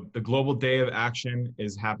 So the Global Day of Action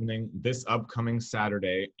is happening this upcoming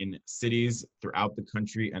Saturday in cities throughout the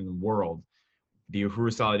country and the world. The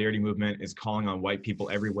Uhuru Solidarity Movement is calling on white people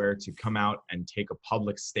everywhere to come out and take a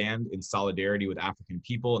public stand in solidarity with African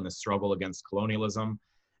people in the struggle against colonialism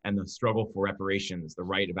and the struggle for reparations, the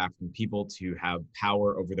right of African people to have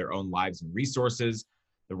power over their own lives and resources,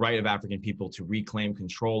 the right of African people to reclaim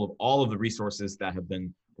control of all of the resources that have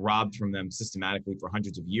been robbed from them systematically for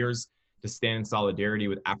hundreds of years, to stand in solidarity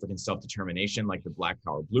with African self-determination like the Black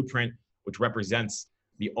Power Blueprint, which represents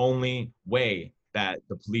the only way that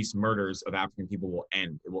the police murders of African people will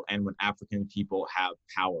end. It will end when African people have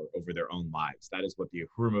power over their own lives. That is what the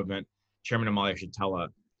Uhuru Movement, Chairman Amalia Shatella,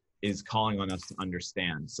 is calling on us to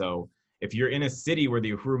understand. So if you're in a city where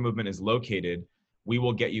the Uhuru Movement is located, we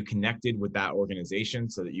will get you connected with that organization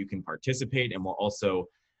so that you can participate, and we'll also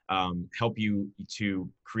help you to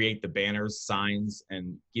create the banners, signs,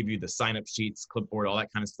 and give you the sign-up sheets, clipboard, all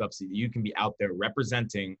that kind of stuff, so that you can be out there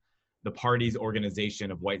representing the party's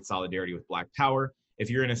organization of white solidarity with Black power. If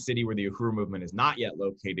you're in a city where the Uhuru Movement is not yet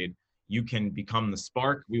located, you can become the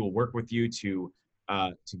spark. We will work with you to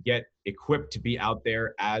get equipped to be out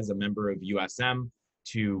there as a member of USM,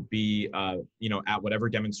 to be at whatever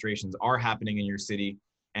demonstrations are happening in your city.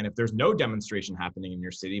 And if there's no demonstration happening in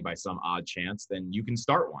your city by some odd chance, then you can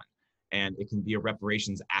start one, and it can be a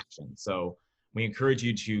reparations action. So we encourage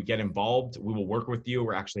you to get involved. We will work with you.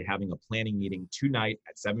 We're actually having a planning meeting tonight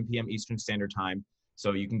at 7 p.m. Eastern Standard Time.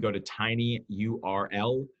 So you can go to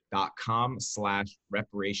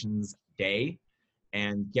tinyurl.com/reparationsday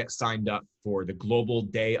and get signed up for the Global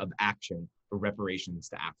Day of Action for reparations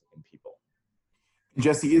to African people.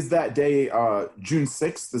 Jessie, is that day June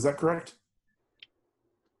 6th? Is that correct?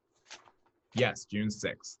 Yes, June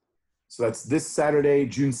 6th. So that's this Saturday,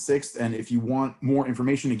 June 6th. And if you want more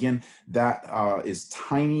information, again, that is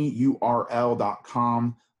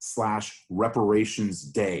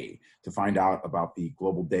tinyurl.com/reparationsday to find out about the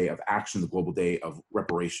Global Day of Action, the Global Day of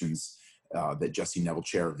Reparations that Jessie Neville,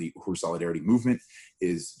 chair of the Uhuru Solidarity Movement,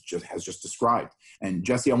 has just described. And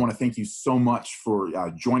Jessie, I want to thank you so much for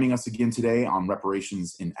joining us again today on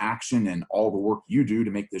Reparations in Action and all the work you do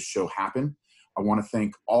to make this show happen. I want to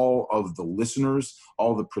thank all of the listeners,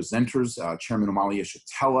 all the presenters, Chairman Amalia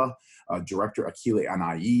Shatella, Director Akile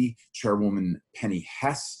Anayi, Chairwoman Penny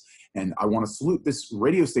Hess, And I want to salute this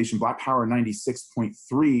radio station, Black Power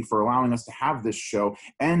 96.3, for allowing us to have this show,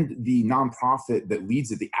 and the nonprofit that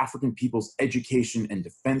leads it, the African People's Education and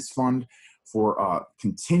Defense Fund, for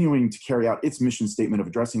continuing to carry out its mission statement of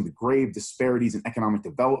addressing the grave disparities in economic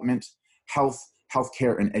development,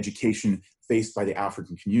 healthcare, and education faced by the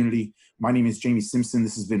African community. My name is Jamie Simpson.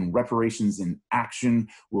 This has been Reparations in Action.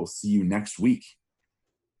 We'll see you next week.